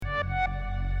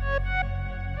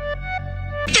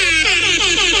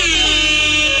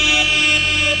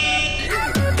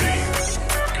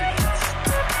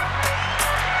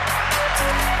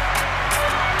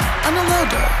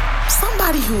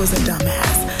who is a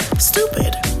dumbass.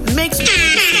 Stupid makes me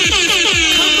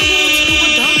comparable to a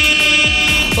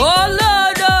donkey. Oh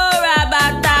Lord,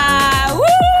 Rabata. Woo!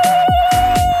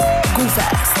 Goof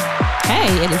ass. Hey,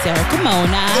 it is Erica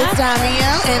Mona. It's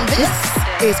Damiel, and this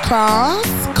is Cross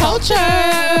Culture.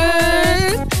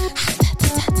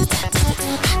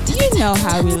 You know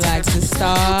how we like to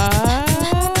start.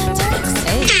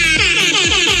 Hey.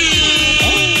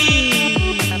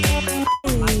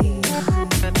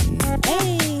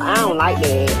 I don't like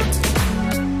that.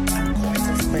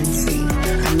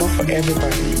 I'm not for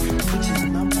everybody.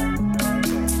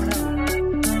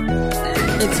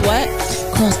 It's what?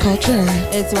 Cross culture.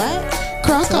 It's what?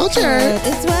 Cross culture.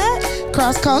 It's what?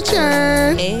 Cross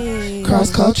culture. Hey.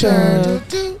 Cross culture.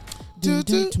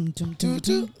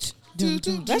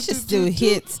 That shit still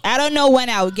hits. I don't know when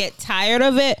I would get tired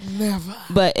of it, Never.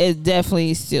 but it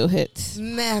definitely still hits.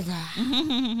 Never.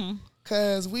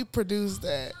 Because we produced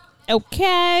that.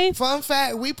 Okay. Fun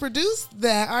fact, we produced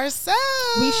that ourselves.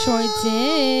 We sure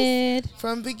did.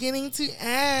 From beginning to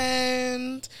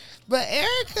end. But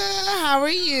Erica, how are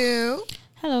you?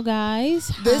 Hello,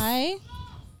 guys. This- Hi.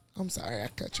 I'm sorry, I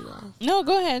cut you off. No,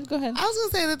 go ahead. Go ahead. I was going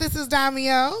to say that this is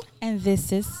Damio. And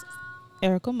this is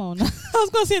Erica Mona. I was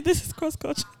going to say this is Cross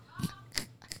Culture.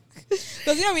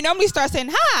 Because, we normally start saying,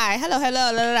 hi, hello, la,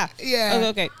 la, la. Yeah.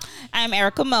 Okay. I'm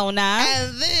Erica Mona.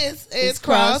 And this is It's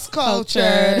Cross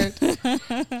Culture.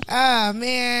 Culture.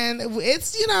 Man,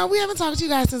 it's, we haven't talked to you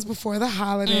guys since before the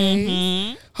holidays.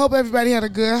 Mhm. Hope everybody had a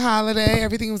good holiday.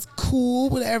 Everything was cool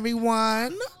with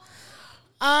everyone.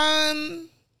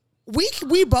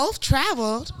 We both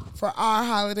traveled for our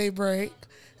holiday break.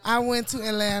 I went to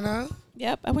Atlanta.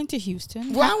 Yep, I went to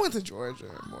Houston. Well, I went to Georgia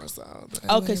more so.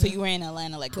 than Okay, so Atlanta you were in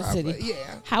Atlanta, like the proper. city. Yeah.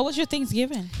 How was your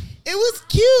Thanksgiving? It was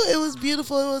cute. It was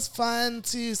beautiful. It was fun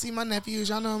to see my nephews.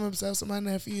 Y'all know I'm obsessed with my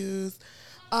nephews.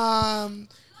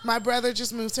 My brother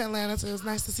just moved to Atlanta, so it was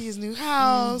nice to see his new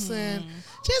house and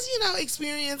just,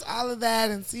 experience all of that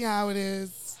and see how it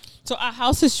is. So our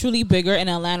house is truly bigger in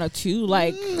Atlanta too.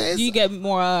 Like, do you get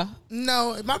more?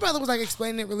 No, my brother was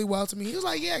explaining it really well to me. He was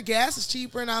like, yeah, gas is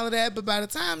cheaper and all of that, but by the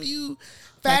time you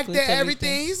factor Calculate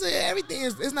everything, he said everything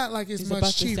is, it's not like it's It's about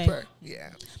much the same. cheaper.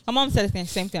 Yeah. My mom said the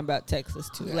same thing about Texas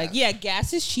too. Yeah. Like, yeah,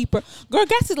 gas is cheaper. Girl,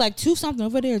 gas is like $2 something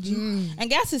over there, G. And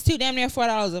gas is damn near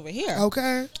 $4 over here.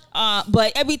 Okay.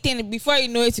 But everything, before you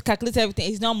know it, to calculate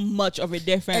everything, it's not much of a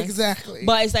difference. Exactly.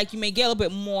 But it's like you may get a little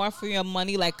bit more for your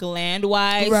money, like land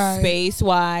wise, Right. space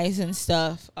wise, and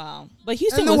stuff. But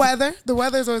Houston And the was, weather. The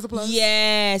weather is always a plus.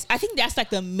 yes, I think that's like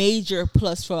the major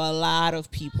plus for a lot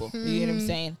of people. You know what I'm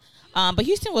saying? But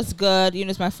Houston was good.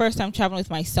 It's my first time traveling with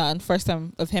my son, first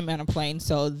time of him on a plane,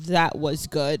 so that was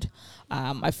good.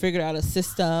 I figured out a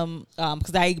system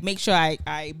because I make sure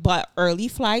I bought early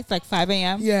flights, like 5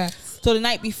 a.m. Yes. So the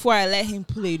night before, I let him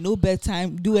play, no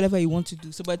bedtime, do whatever he wants to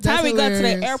do. So by the time That's we got to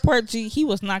hilarious. the airport, G, he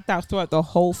was knocked out throughout the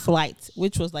whole flight,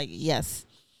 which was like, yes.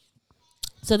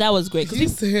 So that was great. 'Cause You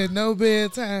people- said no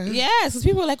bedtime. yes, because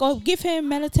people were like, oh, give him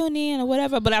melatonin or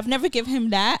whatever, but I've never given him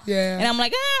that. Yeah. And I'm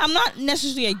like, I'm not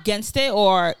necessarily against it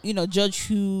or, judge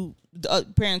the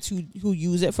parents who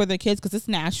use it for their kids because it's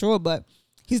natural, but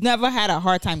he's never had a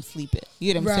hard time sleeping.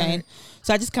 You know what I'm Right. saying?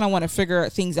 So I just kind of want to figure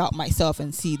things out myself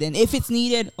and see. Then if it's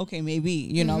needed, okay,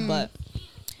 maybe, but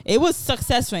it was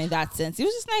successful in that sense. It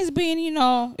was just nice being, it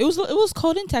was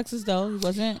cold in Texas though. It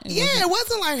wasn't. It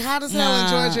wasn't like hot as hell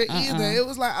in Nah, Georgia either. It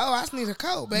was like, oh, I just need a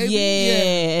coat, baby.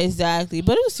 Yeah, exactly.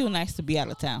 But it was still nice to be out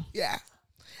of town. Yeah.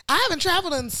 I haven't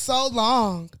traveled in so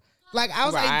long. Like, I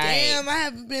was like, Right. damn, I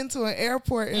haven't been to an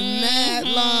airport in that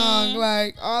long.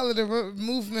 Like, all of the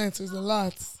movements is a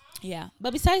lot. Yeah.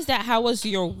 But besides that, how was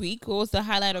your week? What was the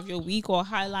highlight of your week or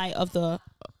highlight of the,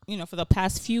 for the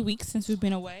past few weeks since we've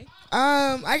been away?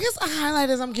 I guess a highlight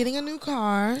is I'm getting a new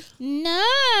car. Nice.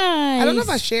 I don't know if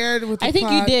I shared with the I think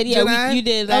you pod. did. Yeah, I? you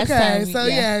did last time. Okay, so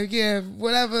yeah,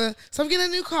 whatever. So I'm getting a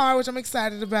new car, which I'm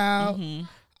excited about.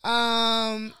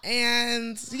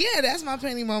 And yeah, that's my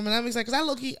penny moment. I'm excited because I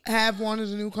low-key have wanted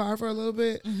a new car for a little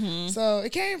bit. So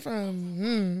it came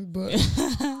from, but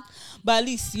But at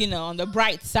least, on the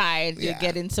bright side, you're Yeah.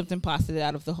 getting something positive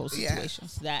out of the whole Yeah. situation.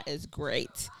 So that is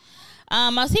great.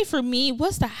 I'll say for me,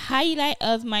 what's the highlight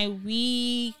of my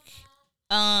week?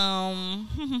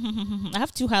 I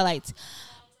have two highlights.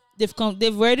 They've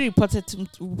already reported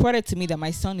to me that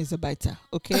my son is a biter.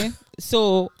 Okay,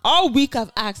 so all week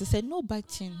I've asked. I said no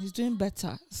biting. He's doing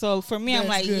better. So for me, I'm That's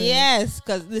like good. yes,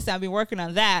 because listen, I've been working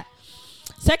on that.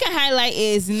 Second highlight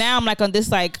is now I'm like on this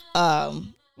like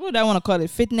what do I want to call it?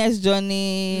 Fitness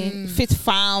journey, fit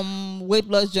farm, weight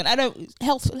loss journey. I don't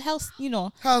health,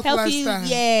 Health healthy. lifestyle.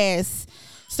 Yes.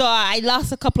 So I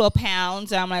lost a couple of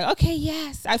pounds. And I'm like, okay,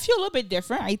 yes. I feel a little bit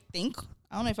different, I think.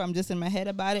 I don't know if I'm just in my head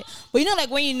about it. But you know,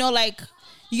 like when you know, like,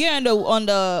 you get on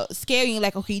the scale and you're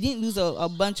like, okay, you didn't lose a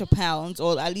bunch of pounds,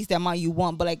 or at least the amount you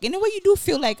want. But like in a way, you do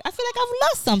feel like, I feel like I've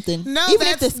lost something. No, even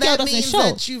if the scale that doesn't means show.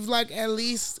 that you've like at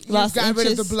least Lost got rid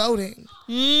of the inches. bloating.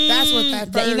 That's what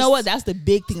that first. You know what? That's the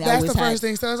big thing. That's the first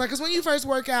thing. So it's like, because when you first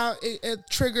work out, it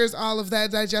triggers all of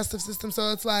that digestive system.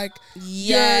 So it's like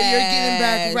you're getting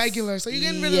back regular. So you're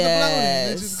getting rid of the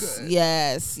bloating, which is good.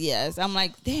 Yes. I'm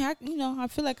like, dang, I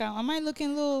feel like am I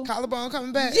looking a little Collarbone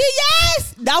coming back.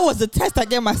 Yes, that was the test I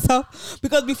gave myself,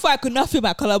 because before I could not feel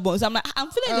my collarbones. I'm like, I'm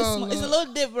feeling this. It's a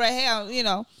little dip right here. You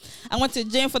know, I went to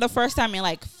the gym for the first time in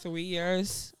like 3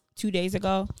 years, 2 days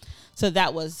ago. So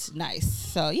that was nice.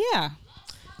 So yeah.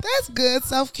 That's good.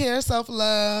 Self-care,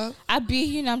 self-love.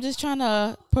 I'm just trying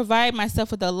to provide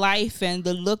myself with the life and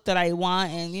the look that I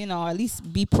want, and, at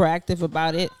least be proactive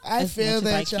about it. I feel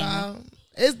that, y'all.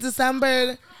 It's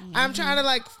December. I'm trying to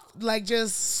like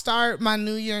just start my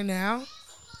new year now.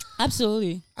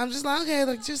 Absolutely. I'm just like, okay,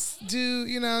 like just do,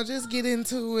 just get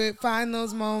into it, find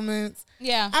those moments.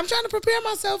 Yeah. I'm trying to prepare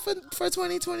myself for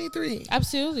 2023.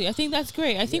 Absolutely. I think that's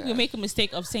great. I think we make a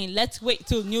mistake of saying, let's wait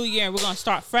till New Year and we're going to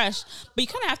start fresh. But you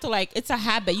kind of have to, it's a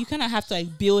habit. You kind of have to,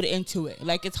 build into it.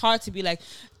 Like, it's hard to be like,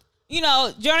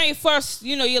 January 1st,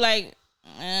 you're like,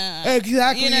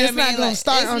 exactly. It's not going to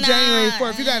start on January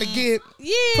 4th. You got to get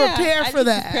prepared for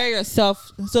that. Prepare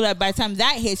yourself so that by the time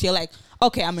that hits, you're like,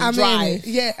 okay, I'm in drive.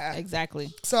 Yeah.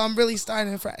 Exactly. So I'm really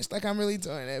starting fresh. Like, I'm really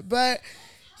doing it. But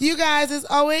you guys, it's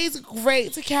always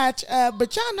great to catch up.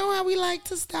 But y'all know how we like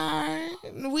to start.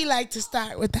 We like to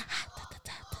start with the hot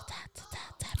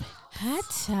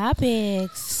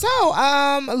topics. So,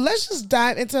 let's just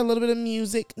dive into a little bit of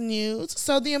music news.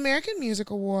 So the American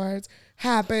Music Awards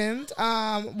happened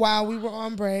while we were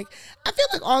on break. I feel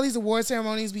like all these award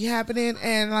ceremonies be happening,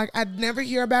 and I never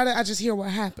hear about it. I just hear what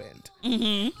happened.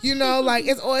 Mm-hmm.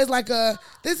 It's always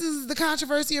this is the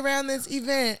controversy around this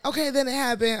event. Okay, then it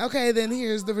happened. Okay, then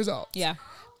here's the result. Yeah.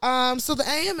 So the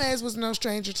AMAs was no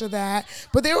stranger to that,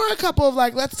 but there were a couple of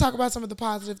let's talk about some of the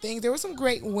positive things. There were some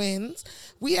great wins.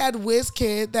 We had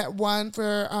Wizkid that won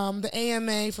for the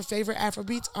AMA for favorite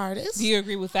Afrobeats artist. Do you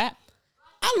agree with that?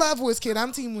 I love Wizkid.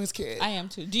 I'm team Wizkid. I am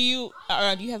too. Do you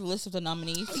have a list of the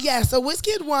nominees? Yeah, so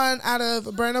Wizkid won out of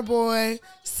Burna Boy,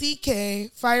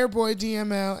 CK, Fireboy,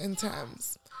 DML, and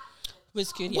Thames.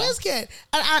 Wizkid, yeah. Wizkid.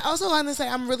 And I also want to say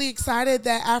I'm really excited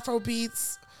that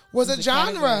Afrobeats was a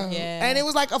genre. Yeah. And it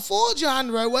was a full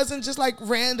genre. It wasn't just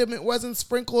random. It wasn't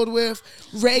sprinkled with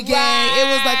reggae. Right. It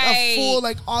was a full,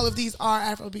 all of these are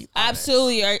Afrobeat artists.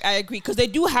 Absolutely, I agree. Because they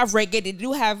do have reggae, they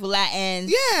do have Latin.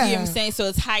 Yeah. You know what I'm saying? So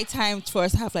it's high time for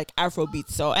us to have Afrobeat.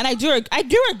 So, and I do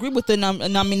agree with the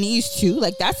nominees too.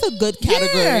 That's a good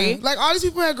category. Yeah. All these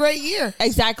people had a great year.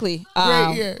 Exactly.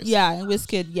 Great years. Yeah,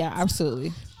 Wizkid, yeah,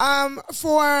 absolutely.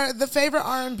 For the favorite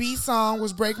R&B song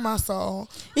was "Break My Soul."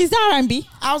 Is that R&B?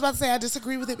 I was about to say I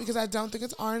disagree with it because I don't think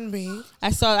it's R&B. I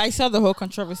saw the whole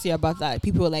controversy about that.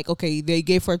 People were like, okay, they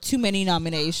gave her too many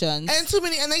nominations. And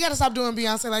they got to stop doing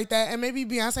Beyonce like that. And maybe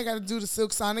Beyonce got to do the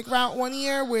Silk Sonic route one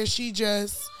year where she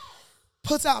just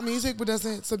puts out music but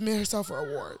doesn't submit herself for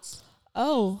awards.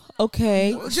 Oh,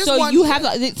 okay. Just so one you year.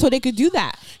 have, so they could do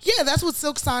that. Yeah, that's what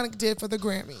Silk Sonic did for the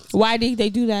Grammys. Why did they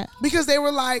do that? Because they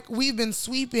were like, we've been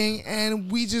sweeping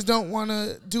and we just don't want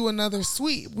to do another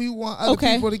sweep. We want other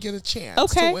people to get a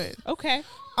chance to win. Okay.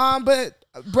 But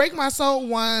Break My Soul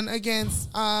won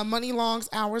against Money Long's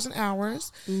Hours and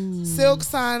Hours, Silk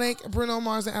Sonic, Bruno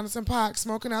Mars, and Anderson .Paak,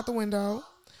 Smoking Out the Window,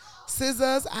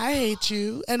 SZA's I Hate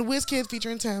You, and Wizkid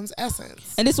featuring Thames,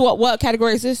 Essence. And this what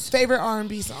category is this? Favorite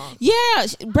R&B song. Yeah,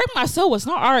 Break My Soul was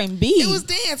not R&B. It was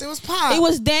dance. It was pop. It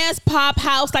was dance, pop,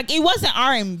 house. It wasn't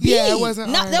R&B. Yeah, it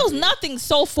wasn't R&B. There was nothing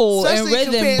soulful and especially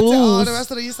rhythm compared blues. to all the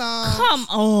rest of these songs. Come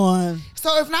on.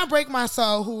 So if not Break My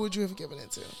Soul, who would you have given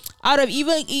it to? Out of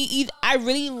I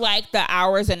really like the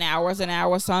Hours and Hours and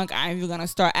Hours song. I'm even gonna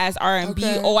start as R&B.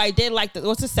 Okay. Oh, I did like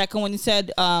what's the second one you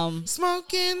said?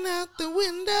 Smoking Out the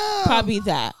Window. Probably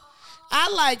that.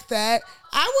 I like that.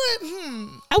 I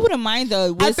wouldn't mind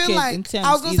the I feel Wizkid and Thames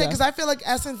I was gonna say either. because I feel like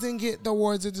Essence didn't get the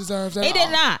awards it deserves. It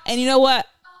did not. And you know what?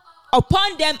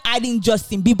 Upon them adding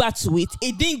Justin Bieber to it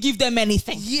didn't give them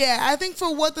anything. Yeah, I think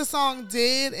for what the song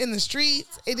did in the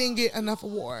streets, it didn't get enough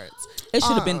awards. It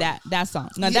should have been that song.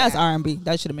 No, that's R&B.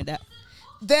 That should have been that.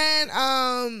 Then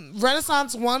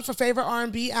Renaissance won for favorite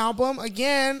R&B album.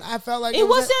 Again, I felt like it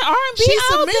wasn't R&B she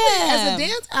album. submitted it as a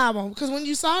dance album because when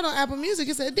you saw it on Apple Music,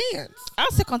 it said dance.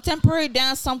 That's a contemporary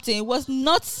dance something. It was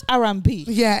not R&B.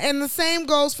 Yeah, and the same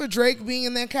goes for Drake being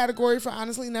in that category for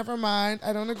Honestly Nevermind.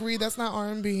 I don't agree. That's not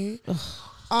R&B.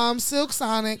 Silk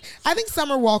Sonic. I think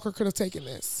Summer Walker could have taken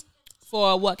this.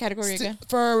 For what category again?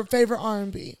 For favorite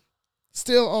R&B.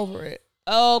 Still Over It.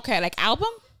 Okay, like album?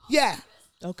 Yeah.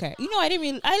 Okay. You know, I didn't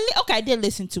really... I did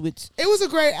listen to it. It was a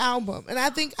great album. And I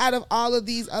think out of all of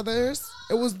these others,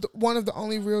 it was one of the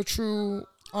only real true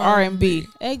R&B.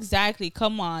 Exactly.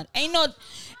 Come on. And you know,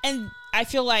 and I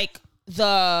feel like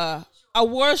the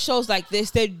award shows like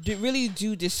this, they really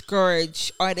do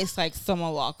discourage artists like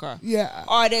Summer Walker. Yeah.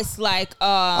 Artists like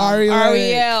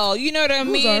Ariel. You know what I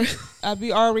mean? I'll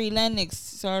be Ari Lennox.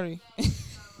 Sorry.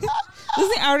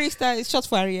 Doesn't Ari start? It's short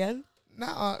for Ariel.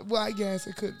 No, well, I guess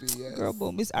it could be. Yes. Girl,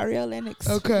 boom, it's Ariel Lennox.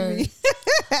 Okay.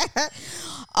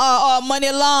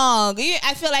 Money Long.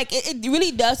 I feel like it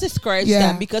really does discourage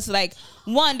them because, like,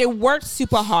 one, they worked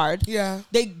super hard. Yeah.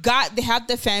 They have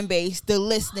the fan base, the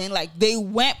listening. Like, they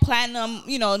went platinum,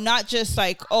 you know, not just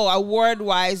like, award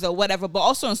wise or whatever, but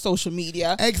also on social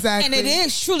media. Exactly. And it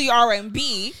is truly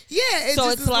R&B. Yeah.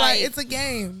 It's like it's a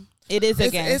game. It is a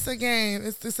game. It's a game.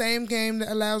 It's the same game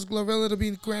that allows Glorilla to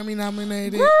be Grammy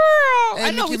nominated. Girl,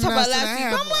 I know we talked about last week.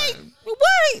 I'm like,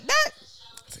 wait,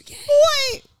 it's a game.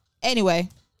 Wait. Anyway,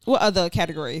 what other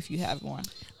category if you have one?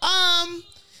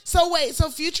 So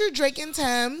Future, Drake and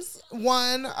Thames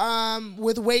won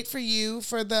with Wait For You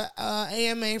for the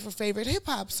AMA for favorite hip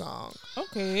hop song.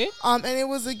 Okay. And it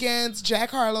was against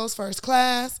Jack Harlow's First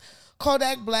Class,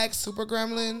 Kodak Black's Super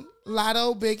Gremlin,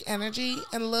 Lotto, Big Energy,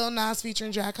 and Lil Nas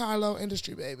featuring Jack Harlow,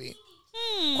 Industry Baby.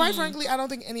 Quite frankly, I don't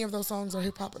think any of those songs are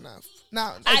hip hop enough.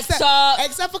 Now,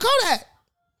 except for Kodak.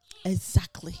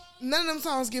 Exactly. None of them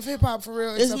songs give hip hop for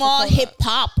real. It's more hip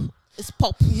hop. It's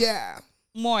pop. Yeah.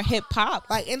 More hip hop.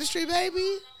 Like Industry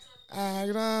Baby. I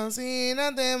don't see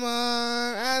nothing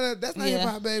more. That's not hip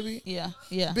hop, baby. Yeah.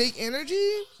 Yeah. Big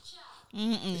Energy.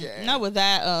 Yeah. Not with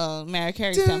that Mariah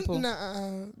Carey sample.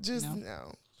 No.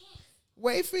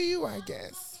 Wait For You, I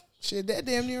guess. Shit, that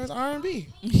damn near is R&B.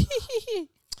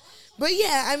 But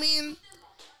yeah, I mean,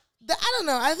 I don't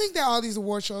know. I think that all these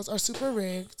award shows are super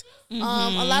rigged. A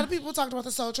lot of people talked about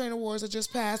the Soul Train Awards that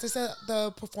just passed. They said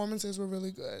the performances were really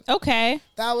good. Okay.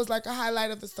 That was like a highlight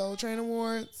of the Soul Train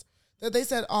Awards. That they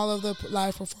said all of the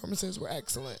live performances were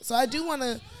excellent. So I do want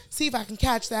to see if I can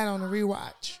catch that on a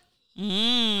rewatch.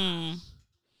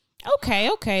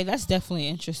 Okay, that's definitely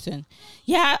interesting.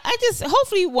 Yeah,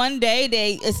 hopefully one day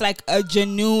it's like a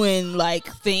genuine like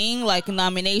thing, like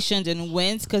nominations and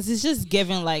wins, because it's just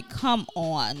giving like, come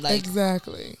on, like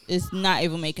exactly, it's not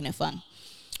even making it fun.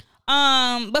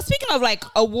 But speaking of like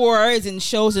awards and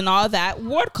shows and all that,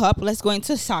 World Cup. Let's go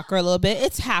into soccer a little bit.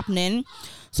 It's happening.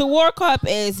 So World Cup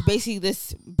is basically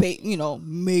this,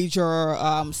 major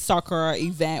soccer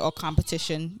event or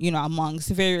competition, amongst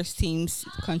various teams,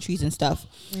 countries, and stuff.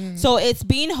 So it's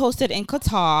being hosted in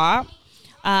Qatar,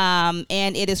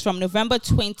 and it is from November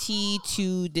 20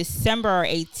 to December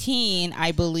 18,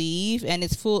 I believe, and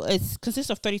it consists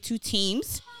of 32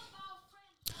 teams.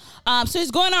 So it's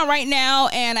going on right now,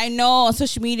 and I know on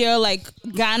social media, like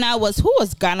who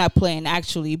was Ghana playing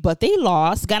actually? But they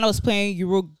lost. Ghana was playing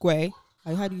Uruguay.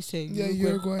 How do you say? Yeah,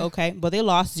 Uruguay. Okay, but they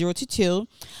lost 0-2.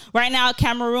 Right now,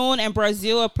 Cameroon and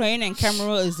Brazil are playing, and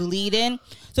Cameroon is leading.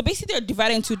 So basically, they're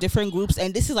divided into different groups,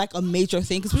 and this is like a major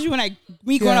thing. Especially when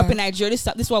we growing up in Nigeria, this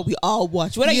is what we all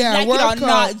watch. Whether you like it or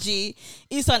not, G,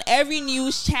 it's on every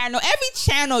news channel. Every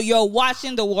channel you're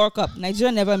watching the World Cup.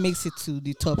 Nigeria never makes it to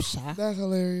the top shot. That's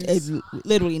hilarious. It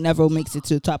literally never makes it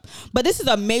to the top. But this is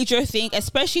a major thing,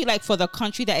 especially like for the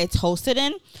country that it's hosted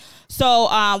in. So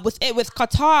with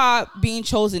Qatar being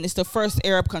chosen, it's the first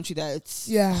Arab country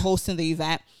that's hosting the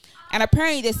event, and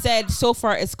apparently they said so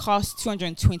far it's cost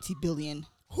 $220 billion.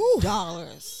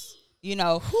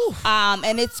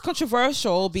 And it's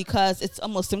controversial because it's a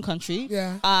Muslim country.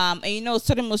 Yeah. And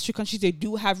certain Muslim countries, they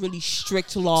do have really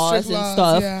strict laws and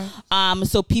stuff. Yeah.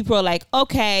 So people are like,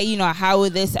 okay, how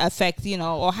would this affect,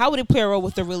 or how would it play a role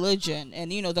with the religion and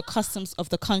the customs of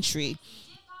the country?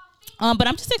 But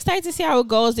I'm just excited to see how it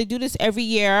goes. They do this every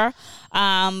year.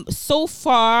 So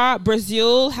far,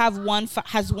 Brazil has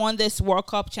won this World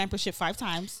Cup championship 5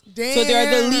 times. Damn. So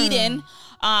they're the leading.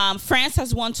 France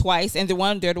has won twice, and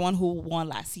they're the one who won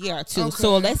last year too. Okay.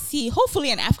 So let's see. Hopefully,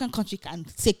 an African country can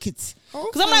take it.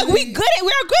 Because I'm like, we're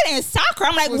good in soccer.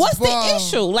 I'm like, what's the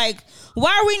issue? Like,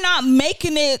 why are we not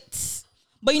making it?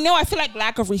 But I feel like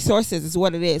lack of resources is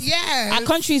what it is. Yeah. Our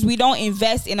countries, we don't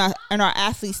invest in our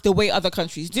athletes the way other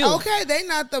countries do. Okay, they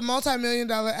not the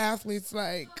multi-million-dollar athletes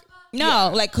like.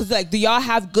 No, cause do y'all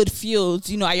have good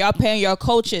fields? Are y'all paying your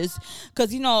coaches?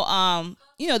 Cause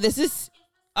there's this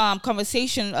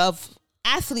conversation of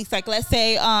athletes, like let's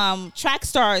say track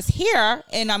stars here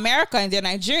in America and they're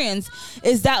Nigerians,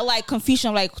 is that like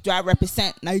confusion, like do I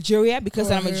represent Nigeria because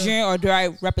I'm a Nigerian, or do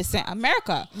I represent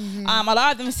America? A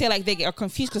lot of them say like they get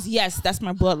confused because yes, that's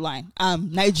my bloodline,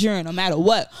 I'm Nigerian no matter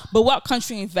what, but what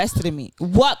country invested in me?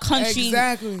 What country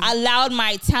allowed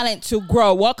my talent to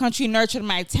grow? What country nurtured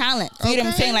my talent? You know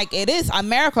what I'm saying? Like it is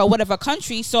America, whatever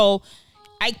country, so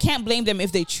I can't blame them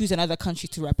if they choose another country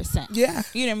to represent. Yeah.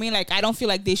 You know what I mean? Like, I don't feel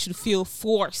like they should feel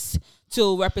forced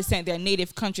to represent their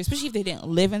native country, especially if they didn't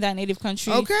live in that native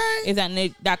country. Okay.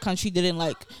 If that country didn't,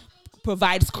 like,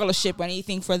 provide scholarship or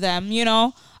anything for them, you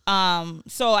know?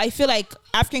 So I feel like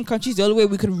African countries, the only way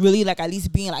we could really, like, at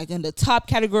least be in, like, in the top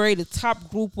category, the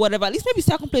top group, whatever, at least maybe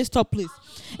second place, top place,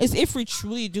 is if we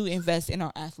truly do invest in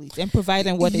our athletes and provide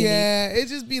them what they need. Yeah, it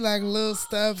just be like little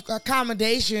stuff,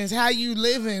 accommodations, how you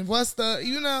living, what's the,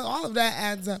 you know, all of that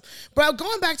adds up. But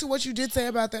going back to what you did say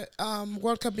about the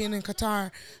World Cup being in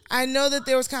Qatar, I know that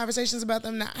there was conversations about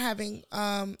them not having,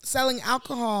 selling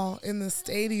alcohol in the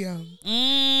stadium.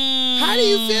 How do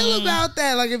you feel about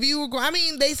that? Like, if you were going, I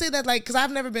mean, they say that, like, because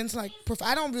I've never been to, like,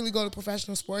 I don't really go to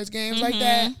professional sports games like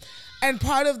that. And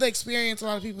part of the experience a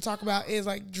lot of people talk about is,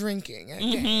 like, drinking at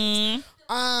games.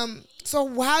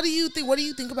 So how do you think, what do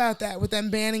you think about that with them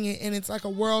banning it and it's like a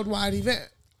worldwide event?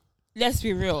 Let's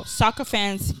be real. Soccer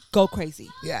fans go crazy.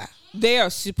 Yeah. They are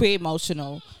super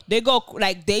emotional. They go,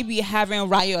 like, they be having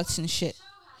riots and shit.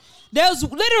 There's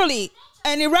literally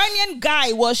an Iranian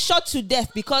guy was shot to death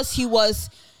because he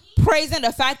was praising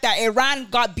the fact that Iran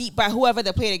got beat by whoever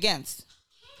they played against.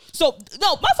 So,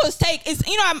 no, my first take is,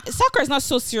 you know, soccer is not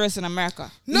so serious in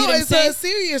America. No, it's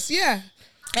serious, yeah.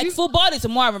 Like, football is a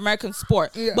more of an American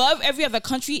sport. Yeah. But every other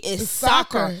country is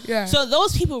soccer. Yeah. So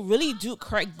those people really do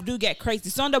get crazy.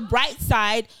 So on the bright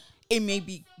side, it may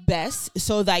be best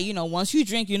so that, you know, once you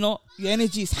drink, you know, your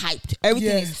energy is hyped.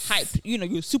 Everything is hyped. You know,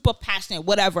 you're super passionate,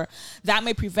 whatever. That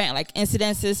may prevent, like,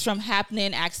 incidences from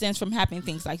happening, accidents from happening,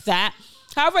 things like that.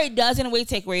 However, it does in a way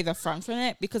take away the fun from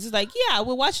it because it's like, yeah,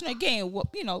 we're watching a game.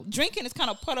 You know, drinking is kind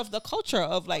of part of the culture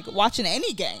of, like, watching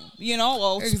any game, you know,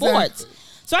 or sports.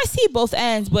 So I see both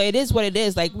ends, but it is what it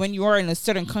is. Like, when you are in a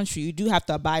certain country, you do have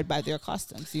to abide by their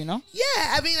customs, you know?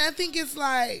 Yeah, I mean, I think it's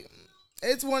like,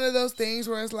 it's one of those things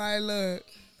where it's like, look,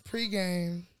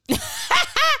 pregame.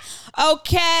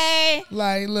 Okay.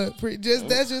 Like, look,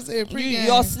 that's just it, pregame.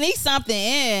 You'll sneak something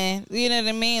in, you know what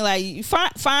I mean? Like, you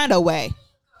find a way.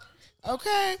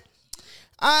 Okay.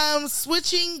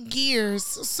 Switching gears.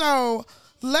 So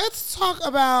let's talk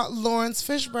about Lawrence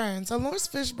Fishburne. So Lawrence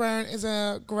Fishburne is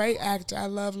a great actor. I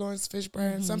love Lawrence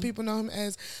Fishburne. Some people know him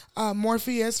as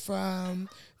Morpheus from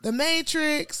The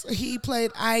Matrix. He played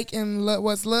Ike in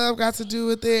What's Love Got to Do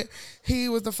with It. He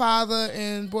was the father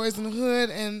in Boys in the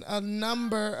Hood and a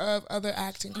number of other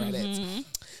acting credits.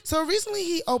 So recently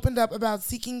he opened up about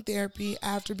seeking therapy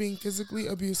after being physically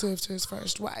abusive to his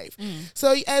first wife.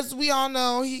 So as we all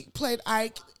know, he played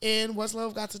Ike in What's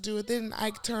Love Got to Do with It, and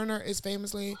Ike Turner is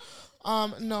famously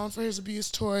known for his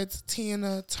abuse towards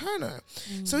Tina Turner.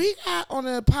 So he got on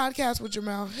a podcast with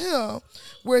Jamel Hill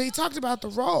where he talked about the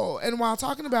role. And while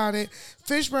talking about it,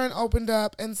 Fishburne opened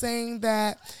up and saying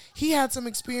that he had some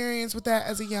experience with that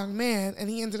as a young man, and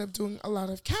he ended up doing a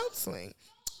lot of counseling.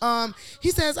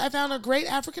 He says, I found a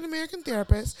great African-American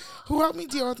therapist who helped me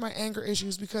deal with my anger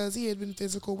issues because he had been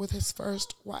physical with his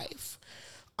first wife.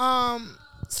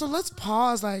 So let's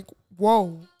pause, like,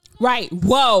 whoa. Right,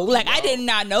 whoa. Like, I did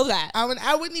not know that.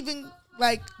 I wouldn't even,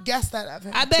 like, guess that of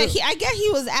him. I guess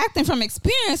he was acting from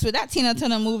experience with that Tina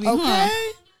Turner movie.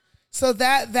 Okay. So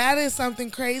that is something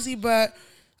crazy, but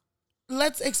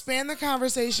let's expand the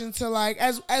conversation to, like,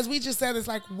 as we just said, it's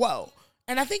like, whoa.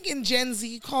 And I think in Gen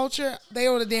Z culture, they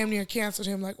would have damn near canceled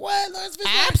him. Like, what? Lawrence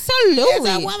Fishburne?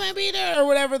 Absolutely. It's a woman beater or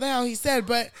whatever the hell he said.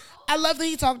 But I love that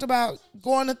he talked about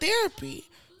going to therapy.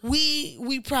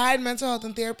 We pride mental health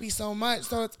and therapy so much.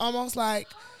 So it's almost like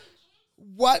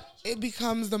it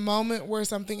becomes the moment where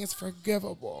something is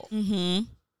forgivable.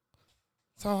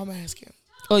 So I'm asking.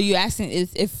 Oh, you asking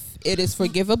if it is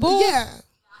forgivable? Yeah.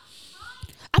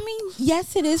 I mean,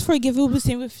 yes, it is forgivable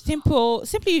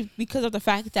simply because of the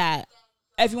fact that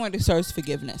everyone deserves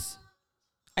forgiveness.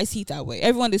 I see it that way.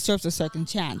 Everyone deserves a second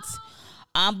chance.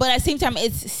 But at the same time,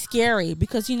 it's scary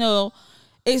because, you know,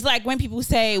 it's like when people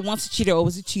say once a cheater,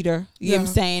 always a cheater. You know what I'm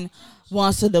saying?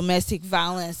 Once a domestic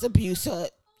violence abuser,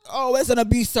 always an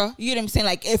abuser. You know what I'm saying?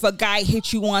 Like, if a guy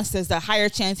hits you once, there's a higher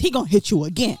chance he gonna hit you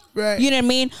again. Right. You know what I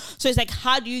mean? So it's like,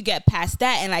 how do you get past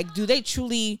that? And, like, do they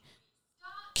truly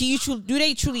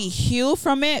heal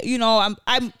from it? You know,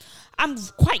 I'm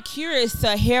quite curious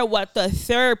to hear what the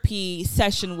therapy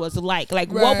session was like.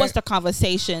 Like, what was the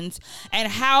conversations and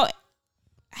how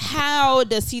how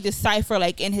does he decipher,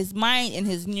 like, in his mind, in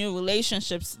his new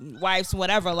relationships, wives,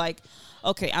 whatever, like,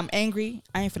 okay, I'm angry,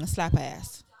 I ain't finna slap her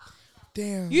ass.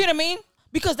 Damn. You know what I mean?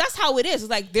 Because that's how it is. It's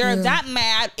like they're that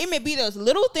mad. It may be this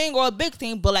little thing or a big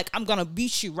thing, but like, I'm gonna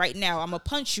beat you right now. I'm gonna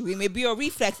punch you. It may be a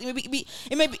reflex. It may be.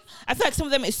 I feel like some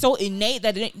of them is so innate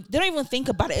that they don't even think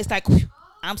about it. It's like,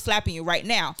 I'm slapping you right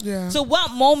now. Yeah. So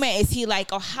what moment is he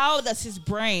like, or how does his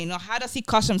brain, or how does he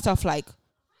caution himself like,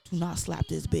 do not slap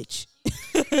this bitch?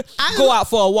 Go out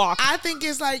for a walk. I think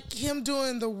it's like him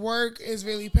doing the work is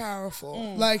really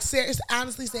powerful. Like,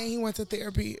 honestly saying he went to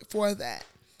therapy for that.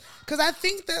 Because I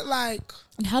think that, like...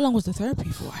 And how long was the therapy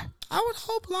for? I would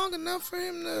hope long enough for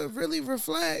him to really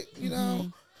reflect, you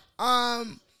know.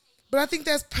 But I think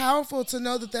that's powerful to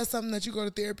know that that's something that you go to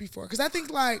therapy for. Because I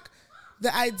think, like,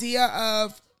 the idea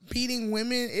of beating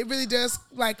women, it really does,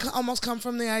 like, almost come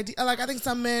from the idea. Like, I think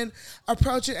some men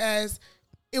approach it as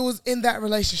it was in that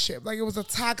relationship. Like, it was a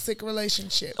toxic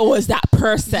relationship. Or is that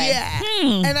person? Yeah.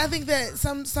 And I think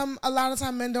that a lot of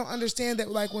time men don't understand that,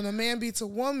 like, when a man beats a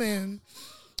woman...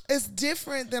 It's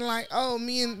different than like, oh,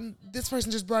 me and this person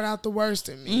just brought out the worst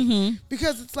in me.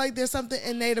 Because it's like there's something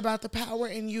innate about the power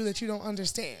in you that you don't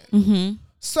understand.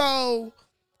 So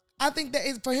I think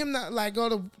that for him to like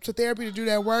go to therapy to do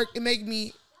that work, it made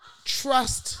me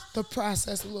trust the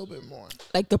process a little bit more.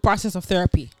 Like the process of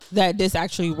therapy, that this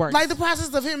actually works. Like the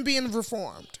process of him being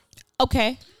reformed.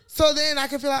 Okay. So then I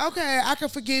can feel like, okay, I can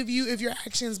forgive you if your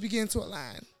actions begin to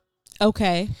align.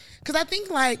 Okay. Because I think,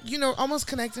 like, you know, almost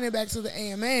connecting it back to the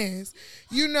AMAs,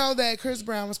 you know that Chris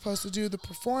Brown was supposed to do the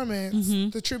performance,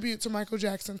 the tribute to Michael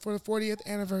Jackson for the 40th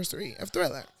anniversary of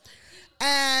Thriller.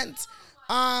 And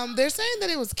they're saying that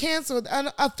it was canceled.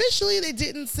 And officially, they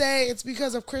didn't say it's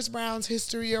because of Chris Brown's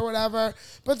history or whatever.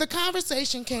 But the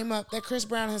conversation came up that Chris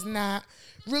Brown has not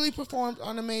really performed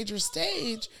on a major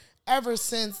stage ever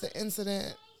since the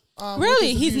incident.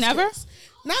 Really? He's never?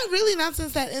 Not really, not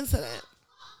since that incident.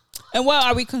 And what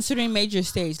are we considering major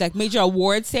stage? Like major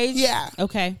award stage? Yeah.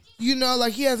 Okay. You know,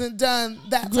 like he hasn't done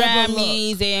that type of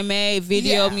Grammys, look. AMA,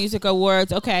 Video Music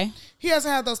Awards. Okay. He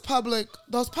hasn't had those public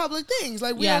things.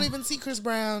 Like we don't even see Chris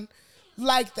Brown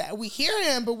like that. We hear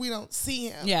him, but we don't see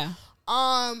him. Yeah.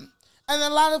 And a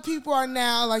lot of people are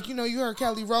now like, you know, you heard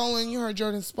Kelly Rowland, you heard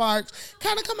Jordan Sparks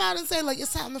kind of come out and say like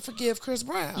it's time to forgive Chris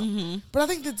Brown. But I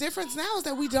think the difference now is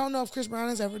that we don't know if Chris Brown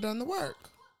has ever done the work.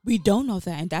 We don't know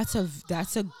that, and that's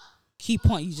a key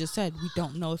point you just said. We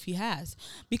don't know if he has,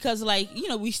 because like, you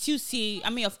know, we still see,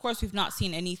 I mean, of course we've not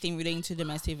seen anything relating to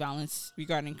domestic violence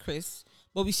regarding Chris,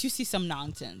 but we still see some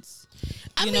nonsense.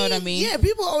 You know what I mean? Yeah,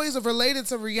 people always have related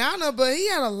to Rihanna, but he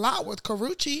had a lot with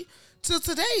Karrueche. Till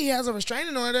today, he has a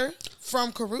restraining order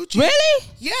from Karrueche. Really?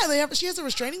 Yeah, she has a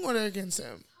restraining order against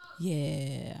him.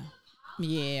 Yeah.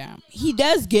 He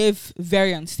does give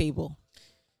very unstable.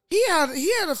 He had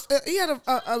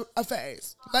a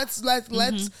phase. Let's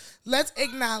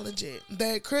acknowledge it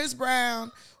that Chris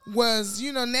Brown was,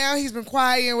 you know, now he's been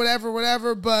quiet and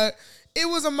whatever, but it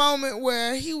was a moment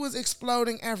where he was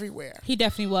exploding everywhere. He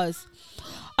definitely was.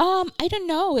 I don't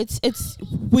know. It's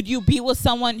would you be with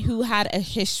someone who had a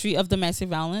history of domestic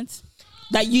violence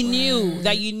that you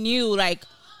knew like,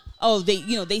 oh,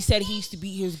 they said he used to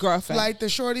beat his girlfriend, like the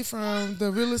shorty from the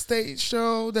real estate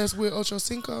show that's with Ocho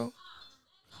Cinco.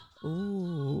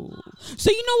 Ooh.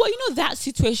 So you know what? You know that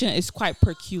situation is quite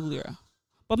peculiar.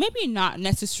 But maybe not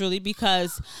necessarily,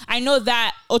 because I know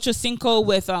that Ocho Cinco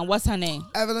with, what's her name?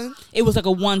 Evelyn. It was like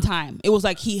a one time. It was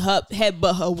like he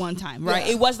headbutt her one time, right?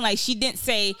 Yeah. It wasn't like she didn't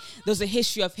say there's a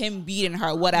history of him beating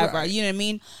her, whatever. Right. You know what I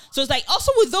mean? So it's like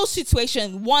also with those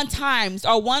situations, one time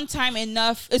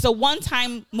enough. It's a one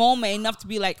time moment enough to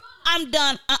be like, I'm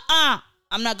done.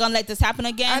 I'm not gonna let this happen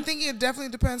again. I think it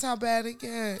definitely depends how bad it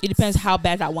gets. It depends how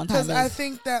bad that one time is. Because I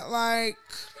think that, like,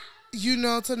 you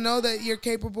know, to know that you're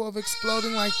capable of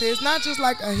exploding like this, not just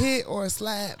like a hit or a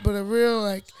slap, but a real,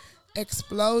 like,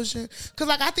 explosion. Because,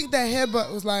 like, I think that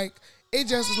headbutt was like, it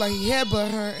just was like he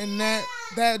headbutt her, and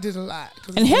that did a lot.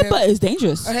 And headbutt is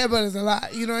dangerous. A headbutt is a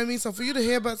lot. You know what I mean? So for you to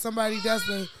headbutt somebody,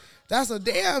 that's a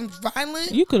damn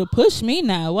violent. You could have pushed me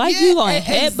now. Why you going to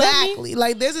headbutt exactly. me?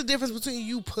 Like, there's a difference between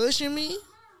you pushing me,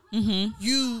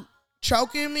 you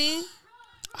choking me,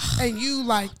 and you,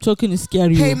 like, choking is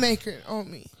scary. Haymaker on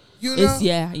me. You know? It's,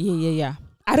 yeah.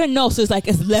 I don't know. So it's like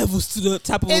it's levels to the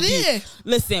type of it abuse. Is.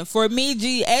 Listen, for me,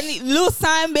 G, any little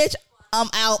sign, bitch, I'm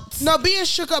out. No, being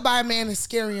shook up by a man is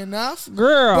scary enough.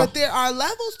 Girl. But there are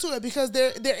levels to it, because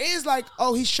there is like,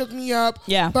 oh, he shook me up.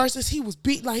 Yeah. Versus he was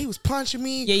beat, like he was punching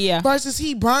me. Yeah. Versus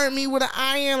he burned me with an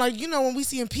iron. Like, you know, when we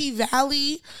see in P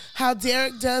Valley how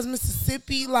Derek does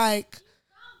Mississippi, like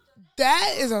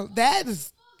that is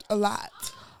a lot.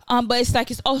 But it's like,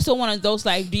 it's also one of those,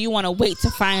 like, do you want to wait to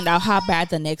find out how bad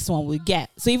the next one will get?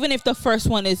 So even if the first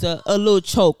one is a little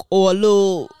choke or a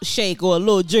little shake or a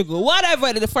little jiggle,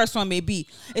 whatever the first one may be,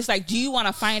 it's like, do you want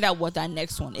to find out what that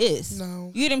next one is?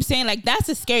 No. You know what I'm saying? Like, that's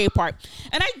the scary part.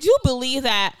 And I do believe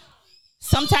that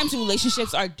sometimes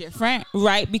relationships are different,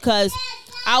 right? Because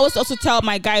I always also tell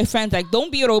my guy friends, like,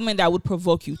 don't be a woman that would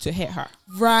provoke you to hit her.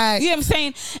 Right. You know what I'm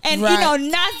saying? And, Right. you know,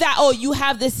 not that, oh, you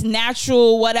have this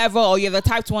natural whatever, or you're the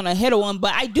type to want to hit a woman,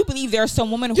 but I do believe there are some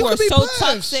women who You are could be so pushed.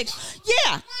 toxic.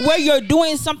 Yeah. Where you're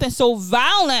doing something so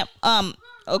violent.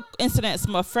 A incident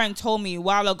my friend told me a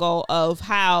while ago of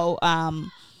how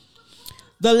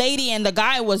the lady and the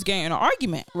guy was getting in an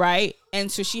argument, right?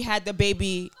 And so she had the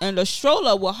baby in the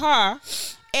stroller with her.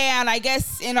 And I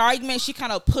guess in the argument, she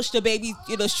kind of pushed the baby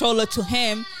in the stroller to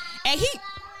him. And I think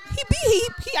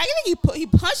he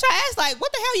punched her ass. Like,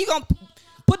 what the hell, you gonna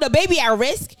put the baby at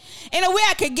risk? In a way,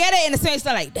 I could get it in a sense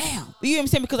that, like, damn. You know what I'm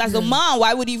saying? Because as a mom,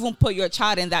 why would you even put your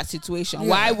child in that situation?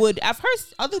 Yeah. I've heard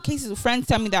other cases of friends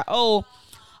tell me that,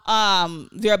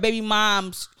 their baby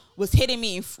moms was hitting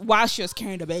me while she was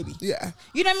carrying the baby. Yeah.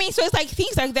 You know what I mean? So it's like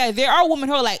things like that. There are women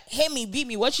who are like, hit me, beat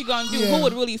me. What you gonna do? Yeah. Who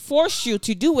would really force you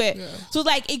to do it? Yeah. So it's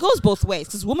like, it goes both ways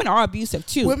because women are abusive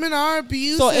too. Women are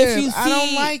abusive. So if you see, I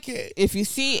don't like it.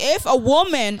 If a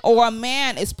woman or a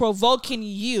man is provoking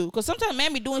you, because sometimes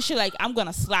men be doing shit like, I'm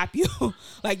gonna slap you,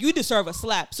 like you deserve a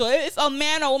slap. So if a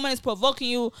man or woman is provoking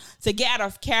you to get out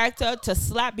of character, to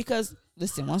slap, because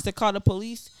listen, once they call the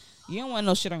police, you don't want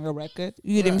no shit on your record.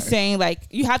 You know what I'm saying? Like,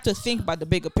 you have to think about the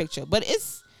bigger picture. But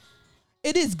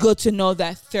it is good to know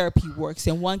that therapy works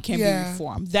and one can be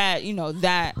reformed. That, you know,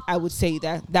 that I would say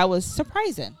that was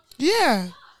surprising. Yeah.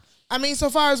 I mean, so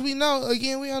far as we know,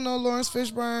 again, we don't know Lawrence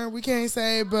Fishburne. We can't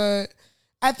say, but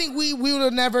I think we would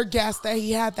have never guessed that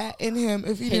he had that in him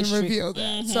if he didn't reveal that.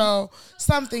 Mm-hmm. So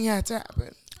something had to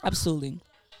happen. Absolutely.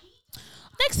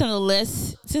 Next on the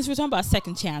list, since we're talking about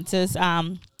second chances,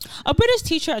 a British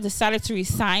teacher decided to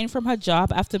resign from her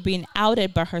job after being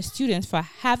outed by her students for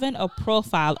having a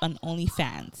profile on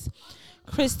OnlyFans.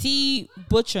 Christy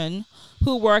Butchon,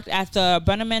 who worked at the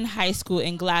Burnham High School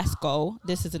in Glasgow,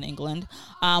 this is in England,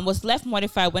 was left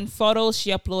mortified when photos she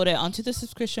uploaded onto the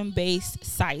subscription-based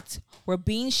site were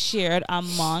being shared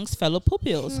amongst fellow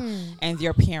pupils and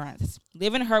their parents,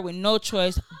 leaving her with no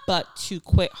choice but to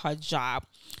quit her job.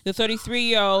 The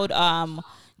 33-year-old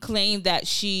claimed that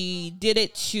she did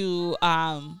it to,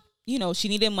 she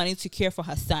needed money to care for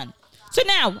her son. So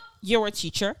now you're a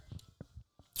teacher.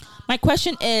 My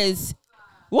question is,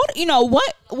 what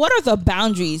are the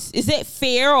boundaries? Is it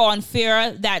fair or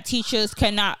unfair that teachers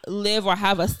cannot live or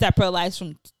have a separate life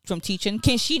from teaching?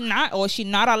 Can she not, or is she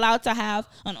not allowed to have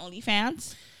an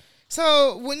OnlyFans?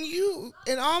 So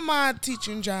in all my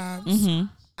teaching jobs,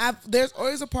 there's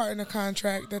always a part in the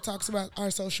contract that talks about our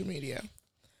social media.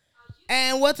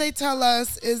 And what they tell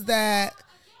us is that,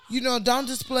 don't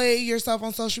display yourself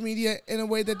on social media in a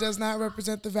way that does not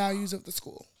represent the values of the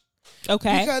school.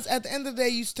 Okay. Because at the end of the day,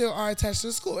 you still are attached to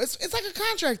the school. It's like a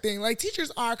contract thing. Like,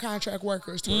 teachers are contract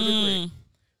workers to a degree,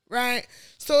 right?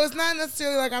 So it's not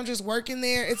necessarily like I'm just working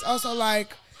there. It's also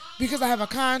like, because I have a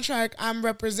contract, I'm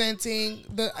representing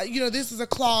this is a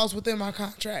clause within my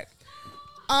contract.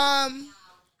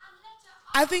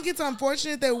 I think it's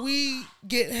unfortunate that we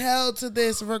get held to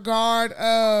this regard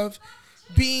of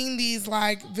being these,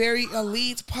 like, very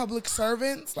elite public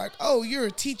servants. Like, oh, you're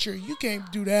a teacher, you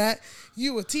can't do that.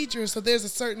 You a teacher, so there's a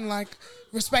certain, like,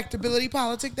 respectability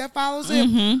politic that follows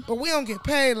it. But we don't get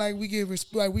paid like we get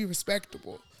we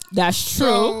respectable. That's true.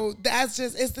 So that's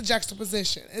just, it's the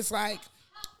juxtaposition. It's like,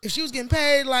 if she was getting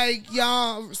paid like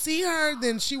y'all see her,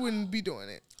 then she wouldn't be doing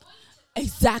it.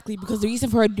 Exactly, because the reason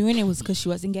for her doing it was because she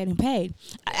wasn't getting paid.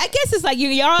 I guess it's like,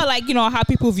 y'all like, how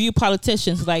people view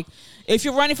politicians. Like, if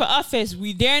you're running for office,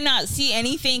 we dare not see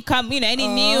anything come, any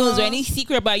news or any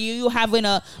secret about you having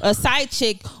a side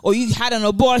chick, or you had an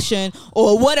abortion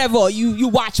or whatever, or you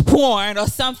watch porn or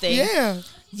something.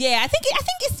 Yeah, I think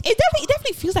it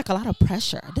definitely feels like a lot of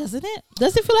pressure, doesn't it?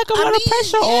 Does it feel like a lot of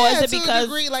pressure, or is it because, to a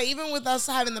degree, like, even with us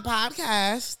having the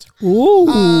podcast?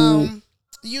 Ooh.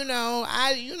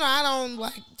 I don't,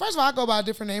 like, first of all, I go by a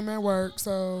different name at work,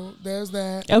 so there's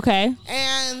that. Okay.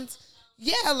 And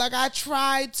yeah, like, I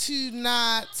try to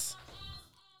not,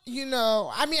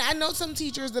 I know some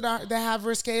teachers that have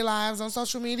risque lives on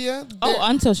social media.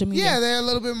 On social media. Yeah, they're a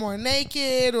little bit more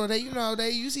naked, or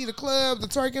you see the club, the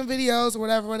twerking videos, or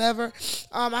whatever.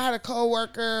 I had a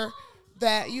coworker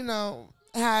that,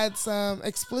 had some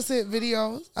explicit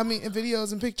videos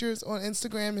and pictures on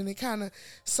Instagram, and it kind of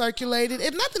circulated.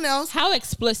 If nothing else, how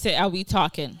explicit are we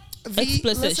talking?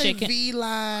 Explicit let's say shaking.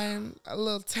 V-line, a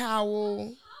little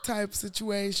towel, type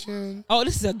situation. Oh,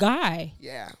 this is a guy.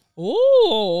 Yeah.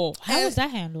 Oh, how was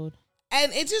that handled?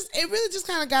 And it really just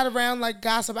kind of got around like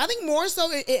gossip. I think more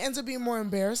so it ends up being more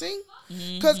embarrassing.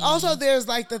 Because also there's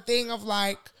like the thing of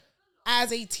like,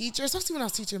 as a teacher, especially when I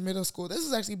was teaching middle school, this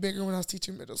was actually bigger when I was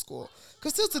teaching middle school.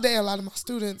 Because still today, a lot of my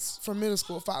students from middle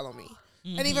school follow me.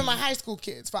 And even my high school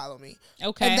kids follow me.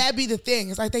 Okay. And that'd be the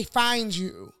thing. It's like they find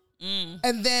you.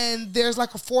 And then there's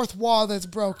like a fourth wall that's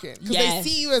broken. Because they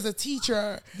see you as a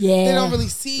teacher. Yeah. They don't really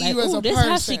see like, you as a this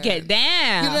person. This how she get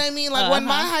down. You know what I mean? Like when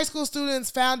my high school students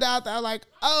found out that like,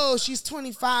 oh, she's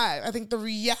 25. I think the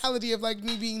reality of like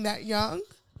me being that young,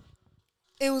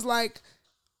 it was like,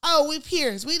 oh, we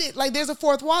peers. We did like there's a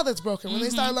fourth wall that's broken. When they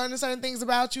start learning certain things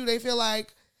about you, they feel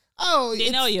like, oh, they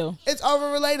know you. It's over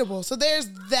relatable. So there's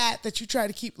that you try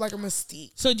to keep like a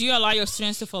mystique. So do you allow your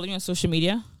students to follow you on social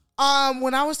media?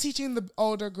 When I was teaching the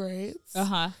older grades,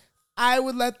 I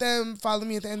would let them follow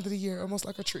me at the end of the year, almost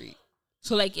like a treat.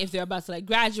 So like if they're about to like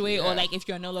graduate or like if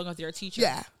you're no longer their teacher.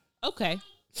 Yeah. Okay.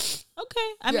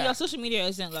 I mean, your social media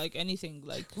isn't like anything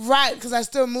like right, because I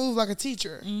still move like a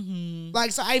teacher.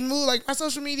 Like so, I move like my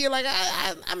social media. Like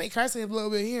I may curse a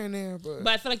little bit here and there, but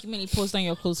I feel like you mainly post on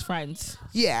your close friends.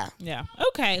 Yeah.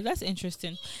 Okay, that's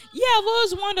interesting. Yeah, I've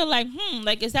always wondered like,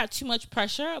 like is that too much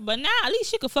pressure? But now at least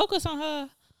she could focus on her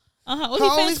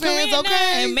OnlyFans career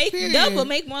okay, and make double,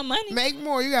 make more money, make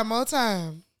more. You got more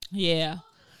time. Yeah.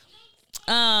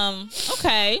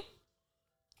 Okay.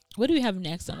 What do we have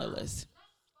next on the list?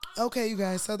 Okay, you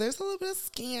guys. So there's a little bit of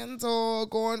scandal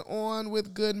going on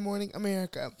with Good Morning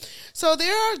America. So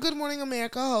there are Good Morning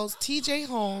America hosts TJ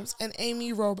Holmes and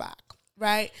Amy Robach,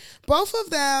 right? Both of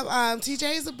them,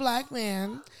 TJ is a black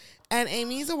man and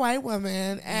Amy is a white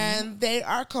woman, and they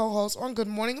are co-hosts on Good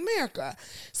Morning America.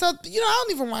 So, I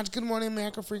don't even watch Good Morning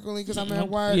America frequently because I'm at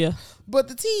work. Yeah. But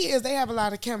the tea is they have a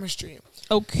lot of chemistry.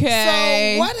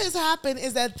 Okay. So what has happened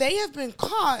is that they have been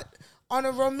caught on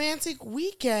a romantic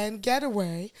weekend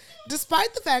getaway,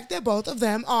 despite the fact that both of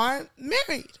them are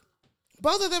married.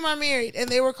 Both of them are married, and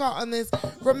they were caught on this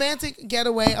romantic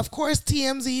getaway. Of course,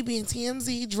 TMZ, being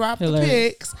TMZ, dropped the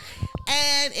pics,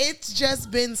 and it's just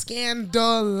been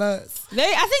scandalous.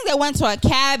 I think they went to a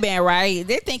cabin, right?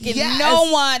 They're thinking they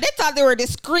thought they were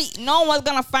discreet. No one was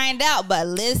going to find out, but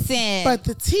listen. But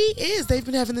the tea is they've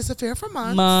been having this affair for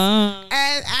months.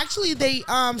 And actually, they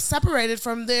separated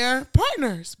from their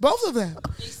partners, both of them.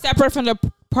 Separate from the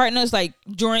partners like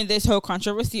during this whole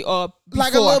controversy or before?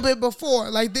 Like a little bit before.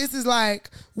 Like this is like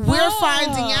we're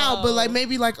finding out, but like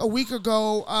maybe like a week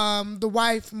ago, the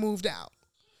wife moved out.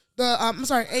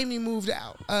 Amy moved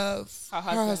out of her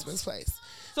husband's place.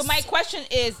 So my question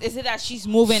is it that she's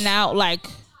moving out like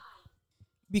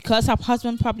because her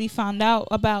husband probably found out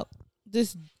about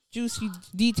this juicy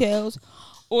details?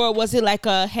 Or was it like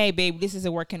hey, babe, this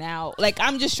isn't working out? Like,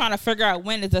 I'm just trying to figure out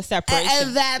when is the separation.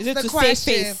 And that's the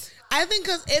question. I think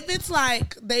because if it's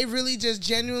like they really just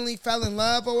genuinely fell in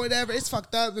love or whatever, it's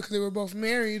fucked up because they were both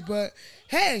married. But,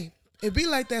 hey, it be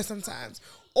like that sometimes.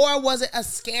 Or was it a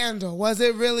scandal? Was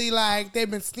it really like they've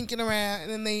been sneaking around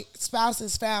and then their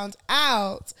spouses found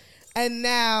out and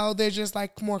now they're just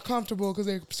like more comfortable because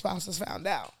their spouses found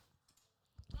out?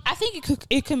 I think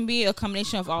it can be a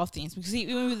combination of all things because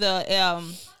even with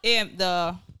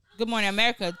the Good Morning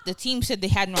America, the team said they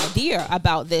had no idea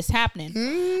about this happening.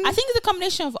 I think it's a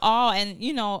combination of all, and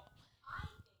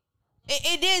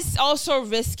it is also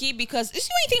risky because it's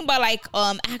when you think about like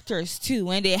actors too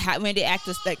when they act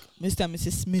as like Mr. and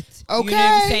Mrs. Smith. Okay, you know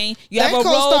what I'm saying? You have a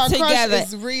role together.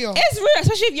 It's real. It's real,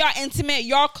 especially if y'all intimate,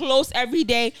 y'all close every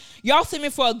day. Y'all filming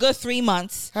for a good 3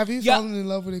 months. Have you fallen in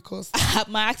love with a co-star?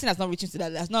 My accent has not reached to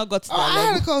that. That's not got to that. I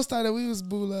had a co-star that we was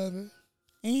boo loving.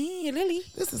 Really?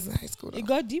 This is in high school though. It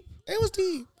got deep? It was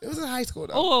deep. It was in high school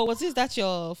though. Oh, was that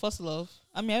your first love?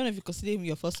 I mean, I don't know if you consider him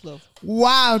your first love.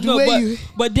 Wow.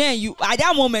 But then you, at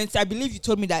that moment, I believe you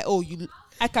told me that,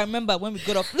 I can remember when we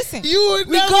got off. Listen, we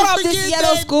got off this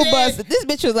yellow school bus. This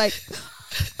bitch was like,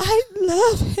 I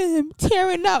love him,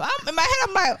 tearing up. In my head,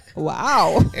 I'm like,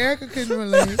 wow. Erica couldn't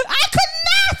relate. I could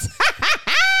not.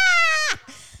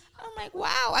 I'm like,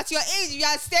 wow. At your age, you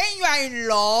are saying you are in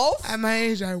love. At my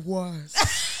age, I was.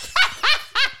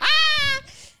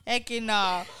 Heck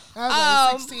no.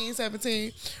 I was like 16,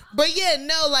 17. But yeah,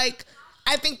 no, like,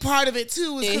 I think part of it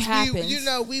too is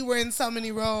because we were in so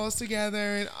many roles together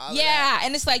and all that.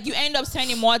 And it's like you end up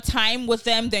spending more time with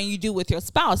them than you do with your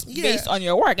spouse based on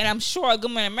your work. And I'm sure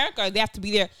Good Morning America, they have to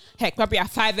be there, probably at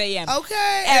 5 a.m.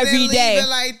 Okay. Every and then day. leave at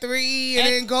like 3 and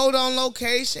then go on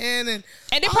location and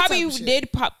they probably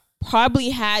did probably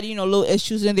had, little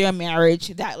issues in their marriage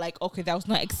that like, okay, that was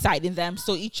not exciting them.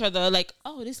 So each other like,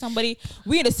 oh, this somebody,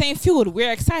 we're in the same field.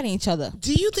 We're exciting each other.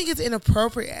 Do you think it's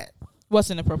inappropriate? What's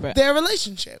inappropriate? Their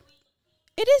relationship.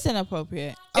 It is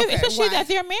inappropriate. Okay, especially why? that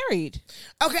they're married.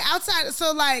 Okay, outside.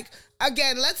 So, like,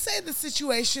 again, let's say the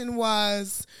situation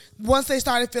was once they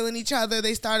started feeling each other,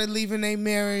 they started leaving their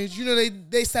marriage.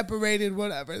 They separated,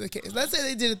 whatever the case. Let's say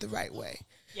they did it the right way.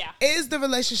 Yeah. Is the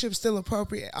relationship still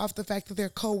appropriate off the fact that they're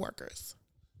coworkers?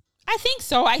 I think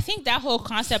so. I think that whole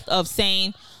concept of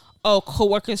saying, oh,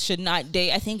 coworkers should not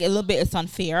date, I think a little bit is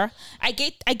unfair. I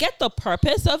get the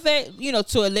purpose of it,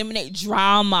 to eliminate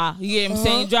drama. You know what I'm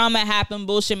saying? Drama happen,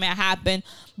 bullshit may happen.